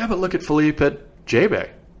 foot. Yeah, but look at Felipe at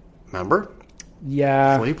J-Bay. Remember?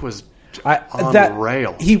 Yeah. Felipe was on the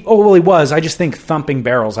rail. He was. I just think thumping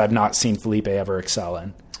barrels I've not seen Felipe ever excel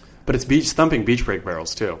in. But it's thumping beach break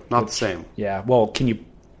barrels too. Not the same. Yeah. Well,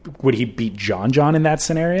 would he beat John in that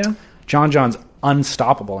scenario? John's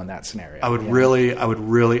unstoppable in that scenario. I would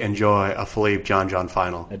really enjoy a Felipe John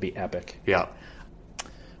final. That'd be epic. Yeah.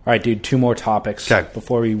 All right, dude, 2 more topics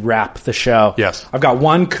before we wrap the show. Yes. I've got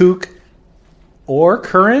one kook or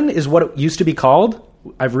Curran is what it used to be called.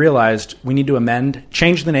 I've realized we need to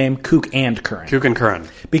change the name Kook and Curran. Kook and Curran.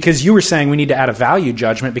 Because you were saying we need to add a value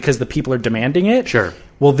judgment because the people are demanding it. Sure.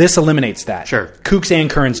 Well, this eliminates that. Sure. Kooks and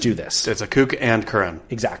Currans do this. It's a Kook and Curran.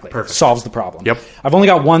 Exactly. Perfect. Solves the problem. Yep. I've only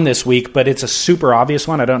got one this week, but it's a super obvious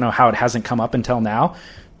one. I don't know how it hasn't come up until now.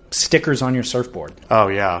 Stickers on your surfboard. Oh,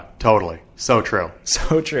 yeah. Totally. So true.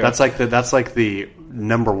 So true. That's like the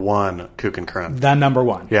number one Kook and Curran. The number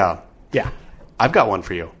one. Yeah. Yeah. I've got one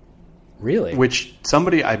for you. Really? Which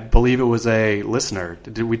somebody, I believe it was a listener.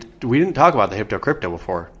 We didn't talk about the Hypto Crypto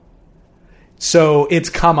before. So it's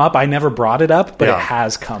come up. I never brought it up, but it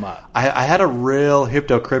has come up. I had a real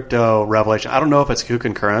Hypto Crypto revelation. I don't know if it's Kook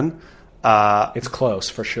and Curran. It's close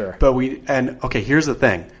for sure. But here's the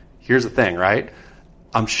thing, right?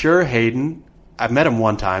 I'm sure Hayden, I've met him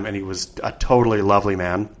one time and he was a totally lovely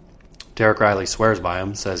man. Derek Riley swears by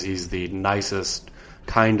him, says he's the nicest,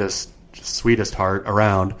 kindest, sweetest heart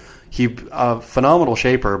around. He a phenomenal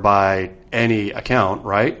shaper by any account,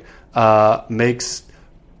 right? Makes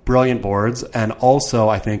brilliant boards, and also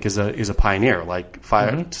I think is a pioneer.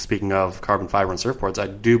 Speaking of carbon fiber and surfboards, I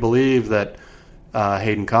do believe that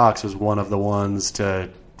Hayden Cox was one of the ones to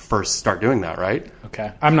first start doing that, right?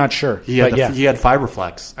 Okay, I'm not sure. He had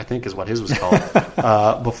Fiberflex, I think is what his was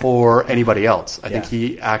called, before anybody else. I think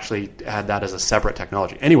he actually had that as a separate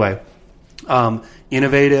technology. Anyway,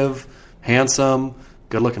 innovative, handsome,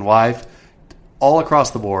 good-looking wife, all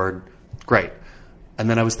across the board, great. And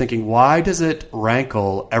then I was thinking, why does it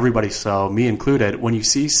rankle everybody so, me included, when you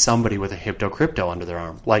see somebody with a Hypto Crypto under their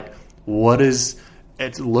arm? Like,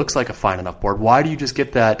 it looks like a fine enough board. Why do you just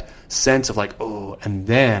get that sense of like, oh, and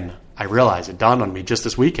then I realized, it dawned on me just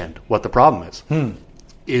this weekend what the problem is.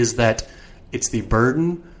 Is that it's the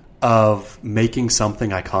burden of making something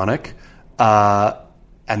iconic,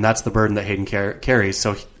 and that's the burden that Hayden carries.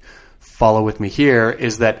 So follow with me here,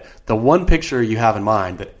 is that the one picture you have in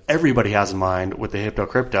mind that everybody has in mind with the Hypto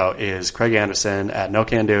Crypto is Craig Anderson at No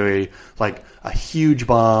Can Dooey, like a huge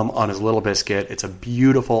bomb on his little biscuit. It's a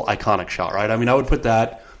beautiful, iconic shot, right? I mean, I would put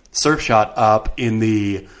that surf shot up in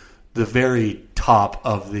the very top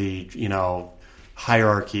of the,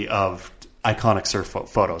 hierarchy of iconic surf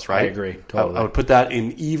photos, right? I agree. Totally. I would put that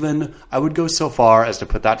in I would go so far as to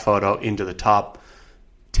put that photo into the top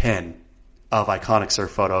 10 of iconic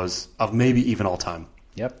surf photos of maybe even all time.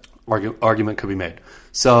 Yep. Argument could be made.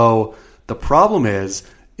 So the problem is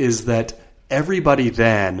that everybody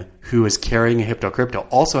then who is carrying a Hypto Crypto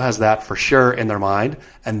also has that for sure in their mind,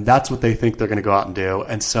 and that's what they think they're going to go out and do.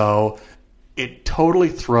 And so it totally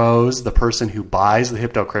throws the person who buys the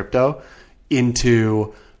Hypto Crypto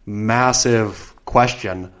into massive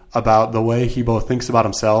question about the way he both thinks about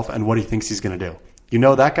himself and what he thinks he's going to do.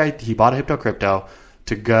 That guy, he bought a Hypto Crypto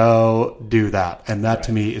to go do that. And that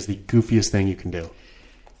to me is the goofiest thing you can do.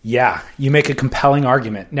 Yeah, you make a compelling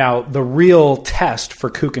argument. Now, the real test for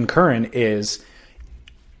Kook and Curran is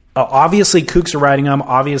obviously Kook's riding them,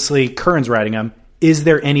 obviously Curran's riding them. Is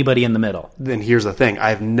there anybody in the middle? Then here's the thing.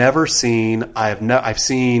 I've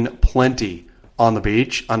seen plenty on the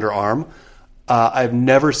beach, underarm. I've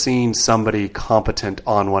never seen somebody competent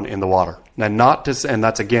on one in the water. And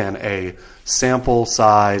that's again a sample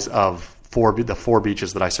size of the 4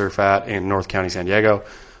 beaches that I surf at in North County, San Diego.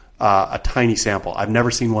 A tiny sample. I've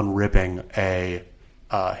never seen one ripping a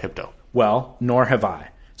Hypto. Well, nor have I.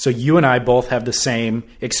 So you and I both have the same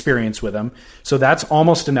experience with them. So that's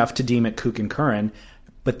almost enough to deem it Kook and Curran.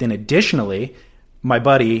 But then additionally, my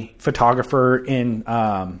buddy, photographer in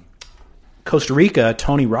Costa Rica,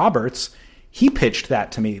 Tony Roberts, he pitched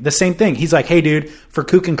that to me. The same thing. He's like, hey, dude, for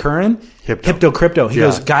Kook and Curran, Hypto Crypto. He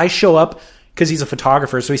goes, guys show up because he's a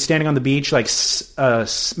photographer. So he's standing on the beach, like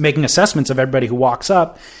making assessments of everybody who walks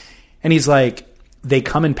up. And he's like, they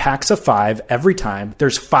come in packs of 5 every time.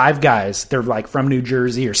 There's 5 guys. They're like from New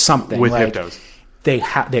Jersey or something. With like, Hyptos.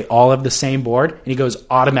 They all have the same board. And he goes,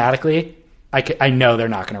 automatically, I know they're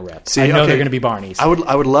not going to rip. I know they're going to be Barneys.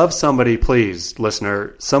 I would love somebody, please,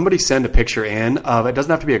 listener, somebody send a picture in of, it doesn't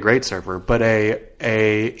have to be a great surfer, but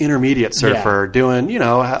a intermediate surfer doing,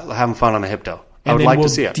 having fun on a Hypto. I would like to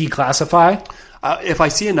see it. Declassify? If I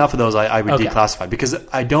see enough of those, I would declassify, because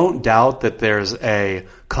I don't doubt that there's a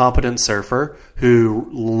competent surfer who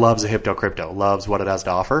loves a Hypto Crypto, loves what it has to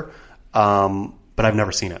offer, but I've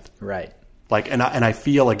never seen it. Right. And I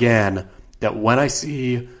feel again that when I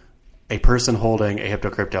see a person holding a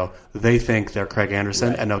Hypto Crypto, they think they're Craig Anderson,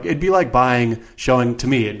 right. And it'd be like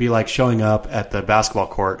it'd be like showing up at the basketball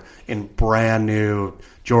court in brand new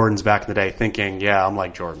Jordans back in the day, thinking, yeah, I'm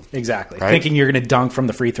like Jordan. Exactly. Right? Thinking you're going to dunk from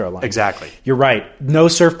the free throw line. Exactly. You're right. No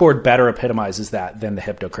surfboard better epitomizes that than the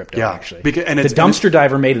Hypto Crypto, actually. The dumpster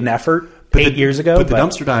diver made an effort 8 years ago. But the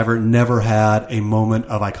dumpster diver never had a moment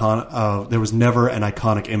of there was never an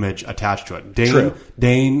iconic image attached to it. Dane who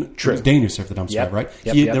surfed the dumpster dive, right?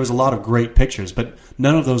 There was a lot of great pictures, but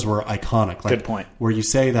none of those were iconic. Good point. Where you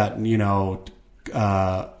say that, Ando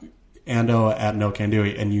at No Can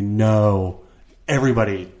Dooey, and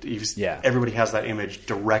everybody has that image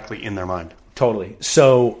directly in their mind. Totally.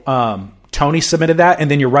 So Tony submitted that, and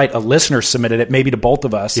then you're right, a listener submitted it, maybe to both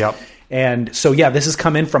of us. Yep. And so, this has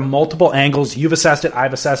come in from multiple angles. You've assessed it,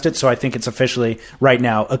 I've assessed it, so I think it's officially, right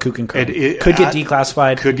now, a Kook and Curran. Could get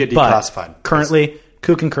declassified. But currently,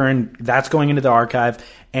 Kook and Curran, that's going into the archive,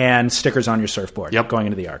 and stickers on your surfboard going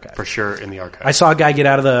into the archive. For sure, in the archive. I saw a guy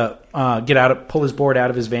pull his board out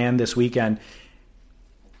of his van this weekend.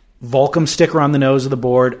 Volcom sticker on the nose of the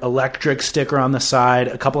board, electric sticker on the side,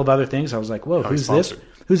 a couple of other things. I was like, whoa, who's this?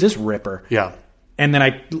 Who's this ripper? Yeah. And then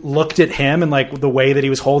I looked at him and like the way that he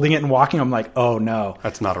was holding it and walking, I'm like, oh no.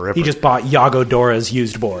 That's not a ripper. He just bought Yagodora's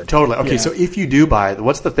used board. Totally. Okay, so if you do buy,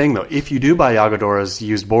 what's the thing though? If you do buy Yagodora's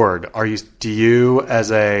used board, do you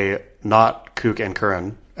as a, not Kook and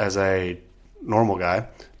Curran, as a normal guy,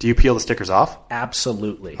 do you peel the stickers off?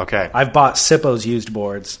 Absolutely. Okay. I've bought Sippo's used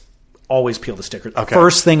boards. Always peel the stickers. Okay.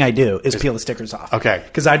 First thing I do is peel the stickers off. Okay.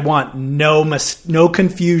 Because I'd want no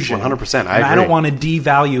confusion. 100%. I agree. I don't want to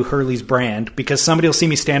devalue Hurley's brand because somebody will see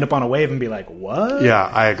me stand up on a wave and be like, what? Yeah,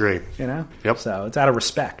 I agree. Yep. So it's out of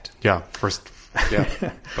respect. Yeah. For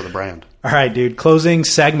the brand. All right, dude. Closing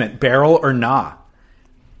segment, barrel or nah?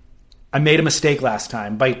 I made a mistake last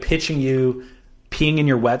time by pitching you peeing in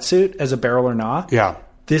your wetsuit as a barrel or nah. Yeah.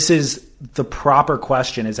 This is the proper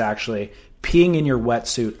question is actually peeing in your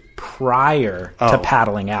wetsuit prior to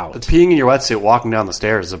paddling out. Peeing in your wetsuit, walking down the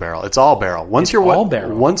stairs is a barrel. It's all barrel. Once your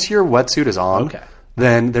wetsuit is on,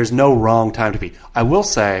 then there's no wrong time to pee. I will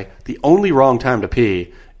say the only wrong time to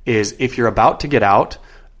pee is if you're about to get out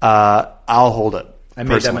I'll hold it. I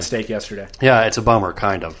made that mistake yesterday. Yeah, it's a bummer,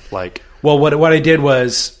 kind of. Like, well, what I did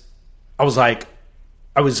was, I was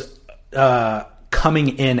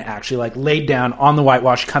coming in, actually, like laid down on the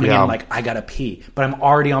whitewash, coming in like, I gotta pee, but I'm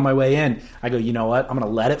already on my way in. I go, you know what? I'm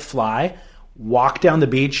gonna let it fly. Walk down the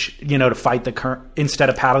beach, to fight the current instead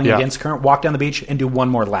of paddling against current. Walk down the beach and do one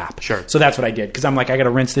more lap. Sure. So that's what I did, because I'm like, I got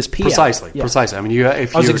to rinse this pee Precisely. out. Yeah. Precisely. I mean, I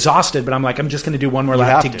was exhausted, but I'm like, I'm just going to do one more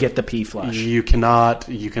lap to get the pee flush. You cannot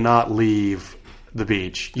leave the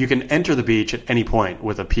beach. You can enter the beach at any point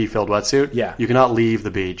with a pee-filled wetsuit. Yeah. You cannot leave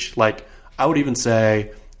the beach. Like, I would even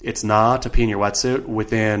say it's not to pee in your wetsuit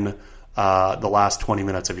within the last 20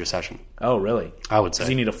 minutes of your session. Oh, really? I would say. Because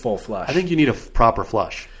you need a full flush. I think you need a proper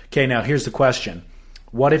flush. Okay, now here's the question.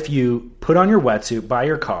 What if you put on your wetsuit by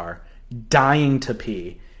your car, dying to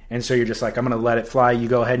pee, and so you're just like, I'm going to let it fly. You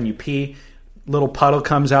go ahead and you pee. Little puddle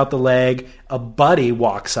comes out the leg. A buddy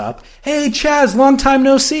walks up. Hey, Chaz, long time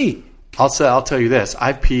no see. I'll tell you this.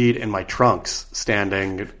 I've peed in my trunks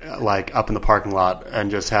standing like up in the parking lot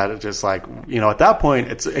and just had it just like, at that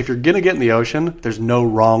point, it's if you're going to get in the ocean, there's no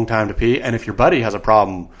wrong time to pee. And if your buddy has a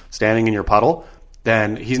problem standing in your puddle,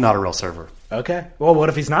 then he's not a real surfer. Okay. Well, what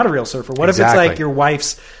if he's not a real surfer? What if it's like your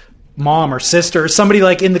wife's mom or sister or somebody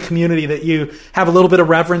like in the community that you have a little bit of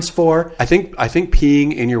reverence for? I think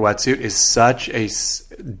peeing in your wetsuit is such a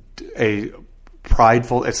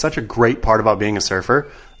prideful, it's such a great part about being a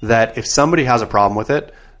surfer that if somebody has a problem with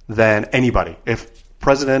it, then anybody, if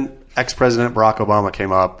ex-President Barack Obama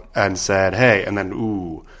came up and said, hey, and then,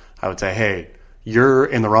 I would say, hey, you're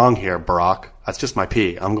in the wrong here, Barack. That's just my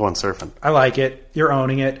pee. I'm going surfing. I like it. You're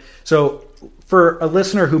owning it. So for a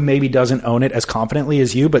listener who maybe doesn't own it as confidently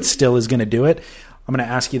as you, but still is going to do it, I'm going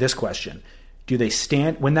to ask you this question. Do they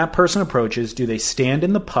stand, when that person approaches, do they stand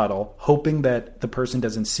in the puddle hoping that the person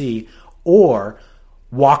doesn't see, or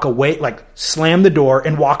walk away, like slam the door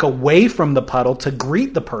and walk away from the puddle to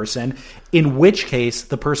greet the person, in which case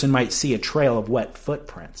the person might see a trail of wet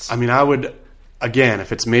footprints? I mean, I would... Again,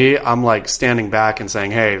 if it's me, I'm like standing back and saying,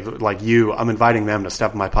 "Hey, like I'm inviting them to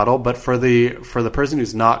step in my puddle." But for the person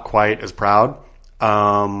who's not quite as proud,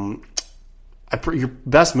 your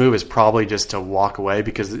best move is probably just to walk away,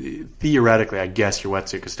 because theoretically, I guess your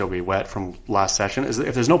wetsuit could still be wet from last session.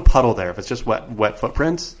 If there's no puddle there, if it's just wet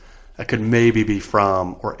footprints, that could maybe be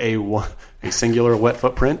from, or a singular wet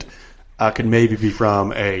footprint, could maybe be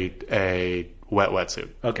from a wet wetsuit.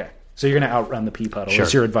 Okay. So you're going to outrun the pee puddle. Sure.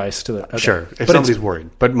 Is your advice to the... Okay. Sure, if somebody's worried.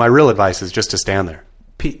 But my real advice is just to stand there.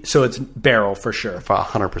 So it's barrel for sure.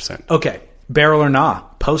 100%. Okay. Barrel or nah,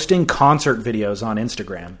 posting concert videos on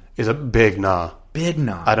Instagram is a big nah. Big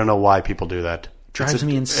nah. I don't know why people do that. Drives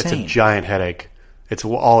me insane. It's a giant headache. It's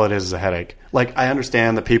all it is a headache. Like, I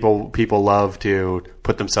understand that people love to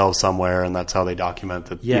put themselves somewhere, and that's how they document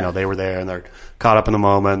that they were there and they're caught up in the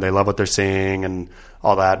moment. They love what they're seeing and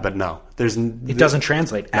all that. But no, it doesn't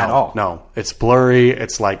translate at all. No, it's blurry.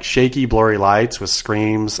 It's like shaky, blurry lights with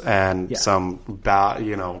screams and some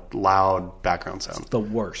loud background sound. It's the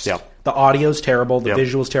worst. Yep. The audio's terrible. The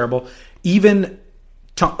visual's terrible. Even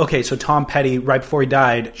so Tom Petty, right before he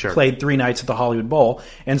died, played 3 nights at the Hollywood Bowl.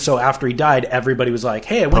 And so after he died, everybody was like,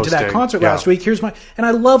 hey, I went to that concert last week. And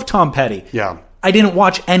I love Tom Petty. Yeah. I didn't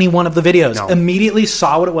watch any one of the videos. No. Immediately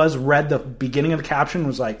saw what it was, read the beginning of the caption,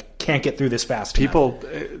 was like, can't get through this fast enough.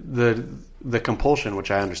 The compulsion,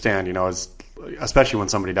 which I understand, is especially when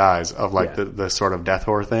somebody dies, of like the sort of death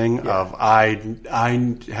horror thing of I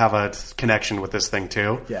have a connection with this thing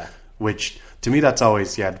too. Yeah. Which to me, that's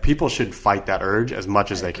always, people should fight that urge as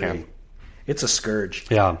much as they can. It's a scourge.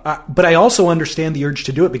 Yeah. But I also understand the urge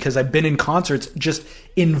to do it, because I've been in concerts just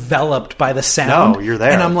enveloped by the sound. No, you're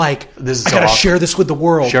there. And I'm like, I got to share this with the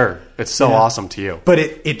world. Sure. It's so awesome to you. But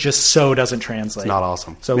it just so doesn't translate. It's not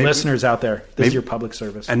awesome. So listeners out there, this is your public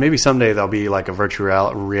service. And maybe someday there'll be like a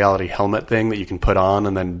virtual reality helmet thing that you can put on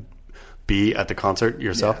and then be at the concert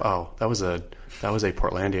yourself. Yeah. Oh, that was a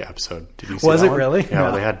Portlandia episode. Did you see that? Was it really? Yeah,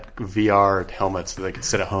 no. They had VR helmets so they could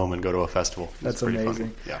sit at home and go to a festival. That's amazing.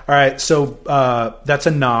 Funny. Yeah. All right, so that's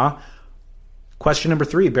a nah. Question number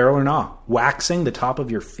 3, barrel or nah? Waxing the top of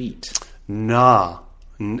your feet. Nah.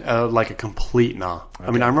 Like a complete nah. Okay.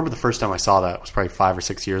 I mean, I remember the first time I saw that was probably 5 or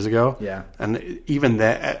 6 years ago. Yeah. And even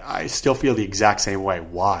then, I still feel the exact same way.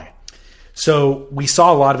 Why? So we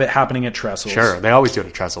saw a lot of it happening at Trestles. Sure, they always do it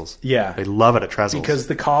at Trestles. Yeah. They love it at Trestles. Because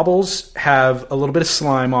the cobbles have a little bit of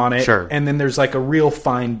slime on it. Sure. And then there's like a real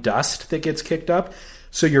fine dust that gets kicked up.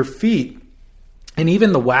 So your feet, and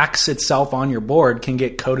even the wax itself on your board, can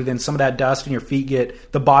get coated in some of that dust, and your feet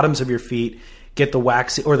get, the bottoms of your feet get the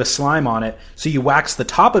wax or the slime on it. So you wax the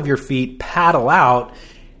top of your feet, paddle out,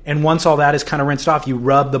 And once all that is kind of rinsed off, you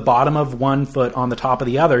rub the bottom of one foot on the top of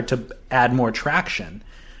the other to add more traction.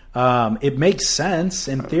 It makes sense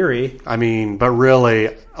in theory. I mean, but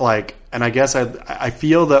really, like, and I guess I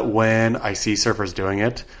feel that when I see surfers doing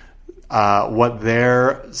it, what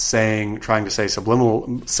they're saying, trying to say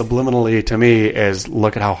subliminally to me is,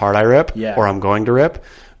 look at how hard I rip, or I'm going to rip.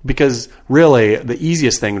 Because really, the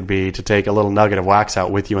easiest thing would be to take a little nugget of wax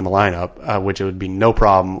out with you in the lineup, which it would be no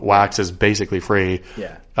problem. Wax is basically free.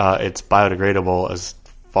 Yeah. It's biodegradable as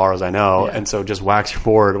far as I know. Yeah. And so just wax your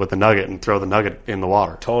board with the nugget and throw the nugget in the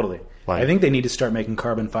water. Totally. Like, I think they need to start making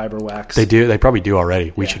carbon fiber wax. They do. They probably do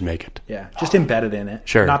already. We should make it. Yeah. Just embed it in it.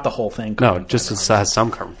 Sure. Not the whole thing. No, just it has some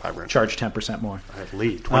carbon fiber in it. Charge 10% more. At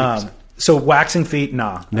least 20%. So waxing feet,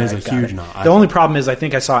 nah. There's a huge nah. The only problem is I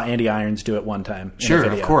think I saw Andy Irons do it one time. Sure,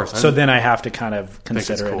 of course. So then I have to kind of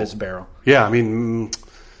consider it as barrel. Yeah, I mean...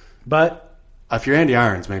 But... if you're Andy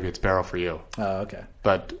Irons, maybe it's barrel for you. Oh, okay.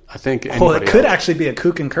 But I think well, it could actually be a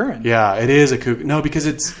kook and current. Yeah, it is a kook. No, because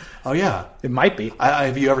it's... Oh, yeah. It might be.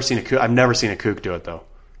 Have you ever seen a kook? I've never seen a kook do it, though.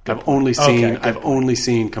 I've only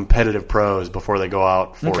seen competitive pros before they go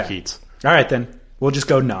out for heats. All right, then. We'll just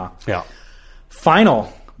go nah. Yeah.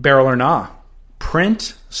 Final, barrel or nah.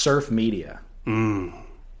 Print surf media. I'm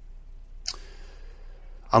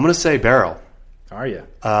going to say barrel. Are you?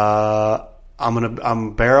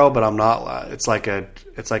 I'm barrel, but I'm not. It's like a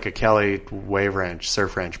Kelly wave ranch,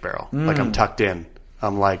 surf ranch barrel. Like I'm tucked in.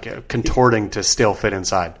 I'm like contorting to still fit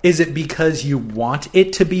inside. Is it because you want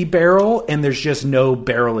it to be barrel and there's just no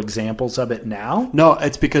barrel examples of it now? No,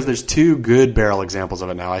 it's because there's two good barrel examples of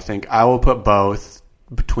it now. I think I will put both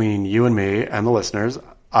between you and me and the listeners.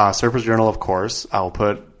 Surfer's Journal, of course, I will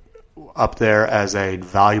put up there as a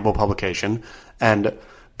valuable publication. And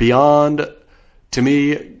beyond, to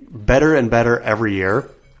me, better and better every year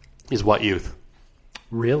is What Youth.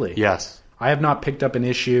 Really? Yes. I have not picked up an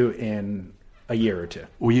issue in a year or two.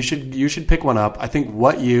 Well, you should pick one up. I think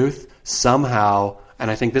What Youth somehow, and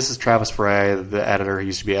I think this is Travis Frey, the editor, he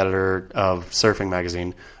used to be editor of Surfing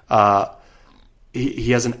Magazine.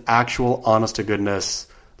 He has an actual honest-to-goodness,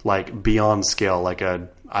 like beyond skill, like I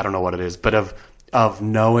don't know what it is, but of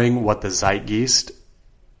knowing what the zeitgeist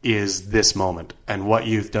is this moment. And What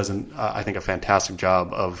Youth does, I think, a fantastic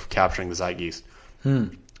job of capturing the zeitgeist.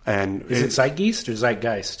 And is it zeitgeist or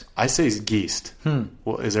zeitgeist? I say Geist.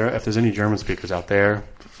 Well, if there's any German speakers out there,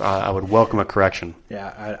 I would welcome a correction.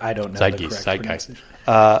 Yeah, I don't know. Zeitgeist.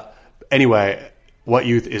 Anyway, What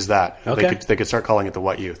Youth is that. Okay. They could start calling it the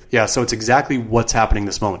What Youth. Yeah, so it's exactly what's happening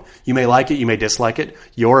this moment. You may like it, you may dislike it.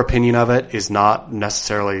 Your opinion of it is not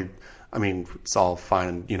necessarily... I mean, it's all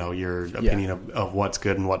fine. You know, your opinion of what's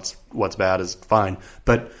good and what's bad is fine.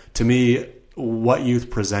 But to me, What Youth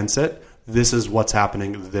presents it. This is what's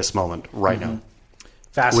happening this moment right now.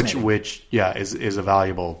 Fascinating. Which is a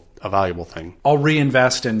valuable thing. I'll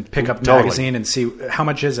reinvest and pick up the magazine and see how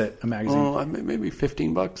much is it, a magazine? Maybe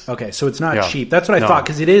 $15. Okay, so it's not cheap. That's what I thought,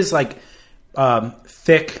 because it is like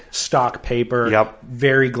thick stock paper,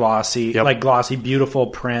 very glossy, like glossy, beautiful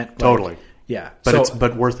print. Totally. Yeah,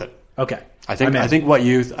 but worth it. Okay. I think What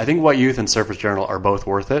Youth and Surfer's Journal are both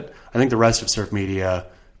worth it. I think the rest of surf media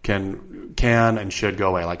can and should go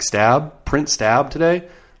away. Like print Stab today,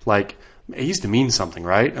 like it used to mean something,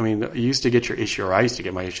 right? I mean, you used to get your issue, or I used to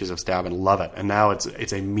get my issues of Stab and love it, and now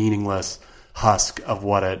it's a meaningless husk of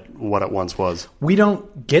what it once was. We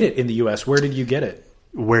don't get it in the U.S. Where did you get it?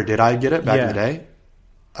 Where did I get it back in the day?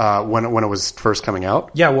 When it was first coming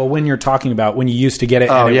out? Yeah, well, when you're talking about when you used to get it.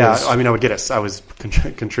 Oh, yeah. I mean, I would get it. I was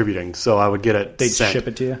contributing, so I would get it. They'd ship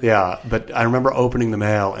it to you? Yeah, but I remember opening the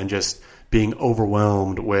mail and just being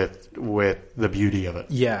overwhelmed with the beauty of it.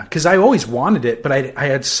 Yeah, because I always wanted it, but I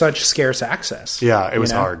had such scarce access. Yeah, it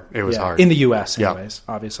was hard. It was hard. In the U.S., anyways,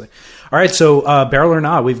 obviously. All right, so barrel or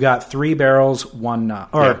nah, we've got 3 barrels, 1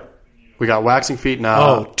 nah. We got waxing feet, nah.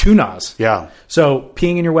 Oh, 2 nahs. Yeah. So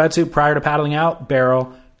peeing in your wetsuit prior to paddling out,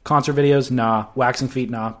 barrel. Concert videos, nah. Waxing feet,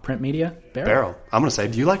 nah. Print media, barrel. I'm going to say,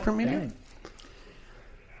 do you like print media? Dang.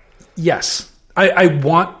 Yes.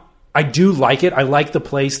 I do like it. I like the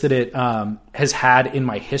place that it has had in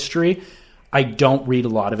my history. I don't read a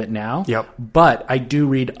lot of it now. Yep. But I do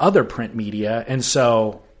read other print media, and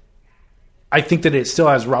so I think that it still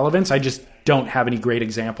has relevance. I just don't have any great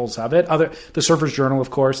examples of it. The Surfer's Journal, of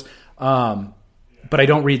course. But I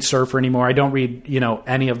don't read Surfer anymore. I don't read,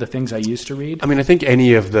 any of the things I used to read. I mean, I think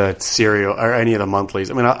any of the serial or any of the monthlies.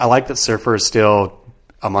 I mean, I like that Surfer is still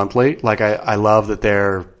a monthly. Like, I love that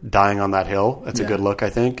they're dying on that hill. It's a good look, I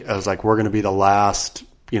think. I was like, we're going to be the last,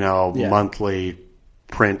 monthly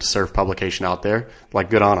print surf publication out there. Like,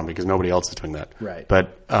 good on them, because nobody else is doing that. Right.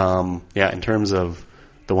 But, in terms of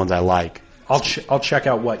the ones I like. I'll check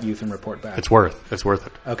out What Youth and report back. It's worth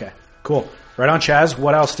it. Okay, cool. Right on, Chaz.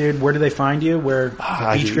 What else, dude? Where do they find you? Where?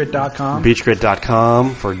 Beachgrit.com?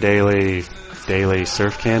 Beachgrit.com for daily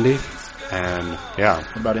surf candy. And, yeah.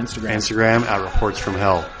 What about Instagram? Instagram at Reports from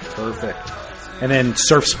Hell. Perfect. And then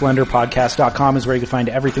surfsplendorpodcast.com is where you can find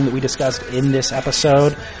everything that we discussed in this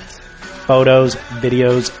episode. Photos,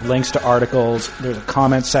 videos, links to articles. There's a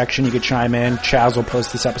comment section you could chime in. Chaz will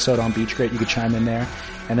post this episode on Beachgrit. You could chime in there.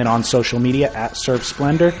 And then on social media at Surf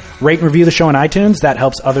Splendor. Rate and review the show on iTunes. That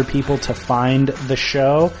helps other people to find the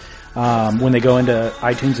show. When they go into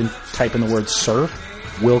iTunes and type in the word surf,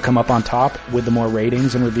 we'll come up on top with the more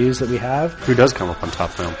ratings and reviews that we have. Who does come up on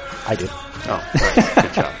top now? I do. Oh, right.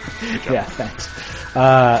 Good job. Yeah, thanks.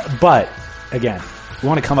 But, again, we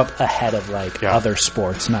want to come up ahead of other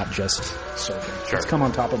sports, not just surfing. Sure. Let's come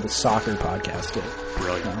on top of the soccer podcast, too.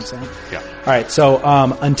 Brilliant. You know what I'm saying? Yeah. All right, so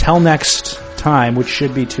until next time, which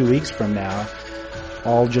should be 2 weeks from now,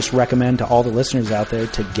 I'll just recommend to all the listeners out there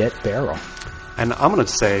to get Barrel. And I'm going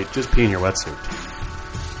to say, just pee in your wetsuit.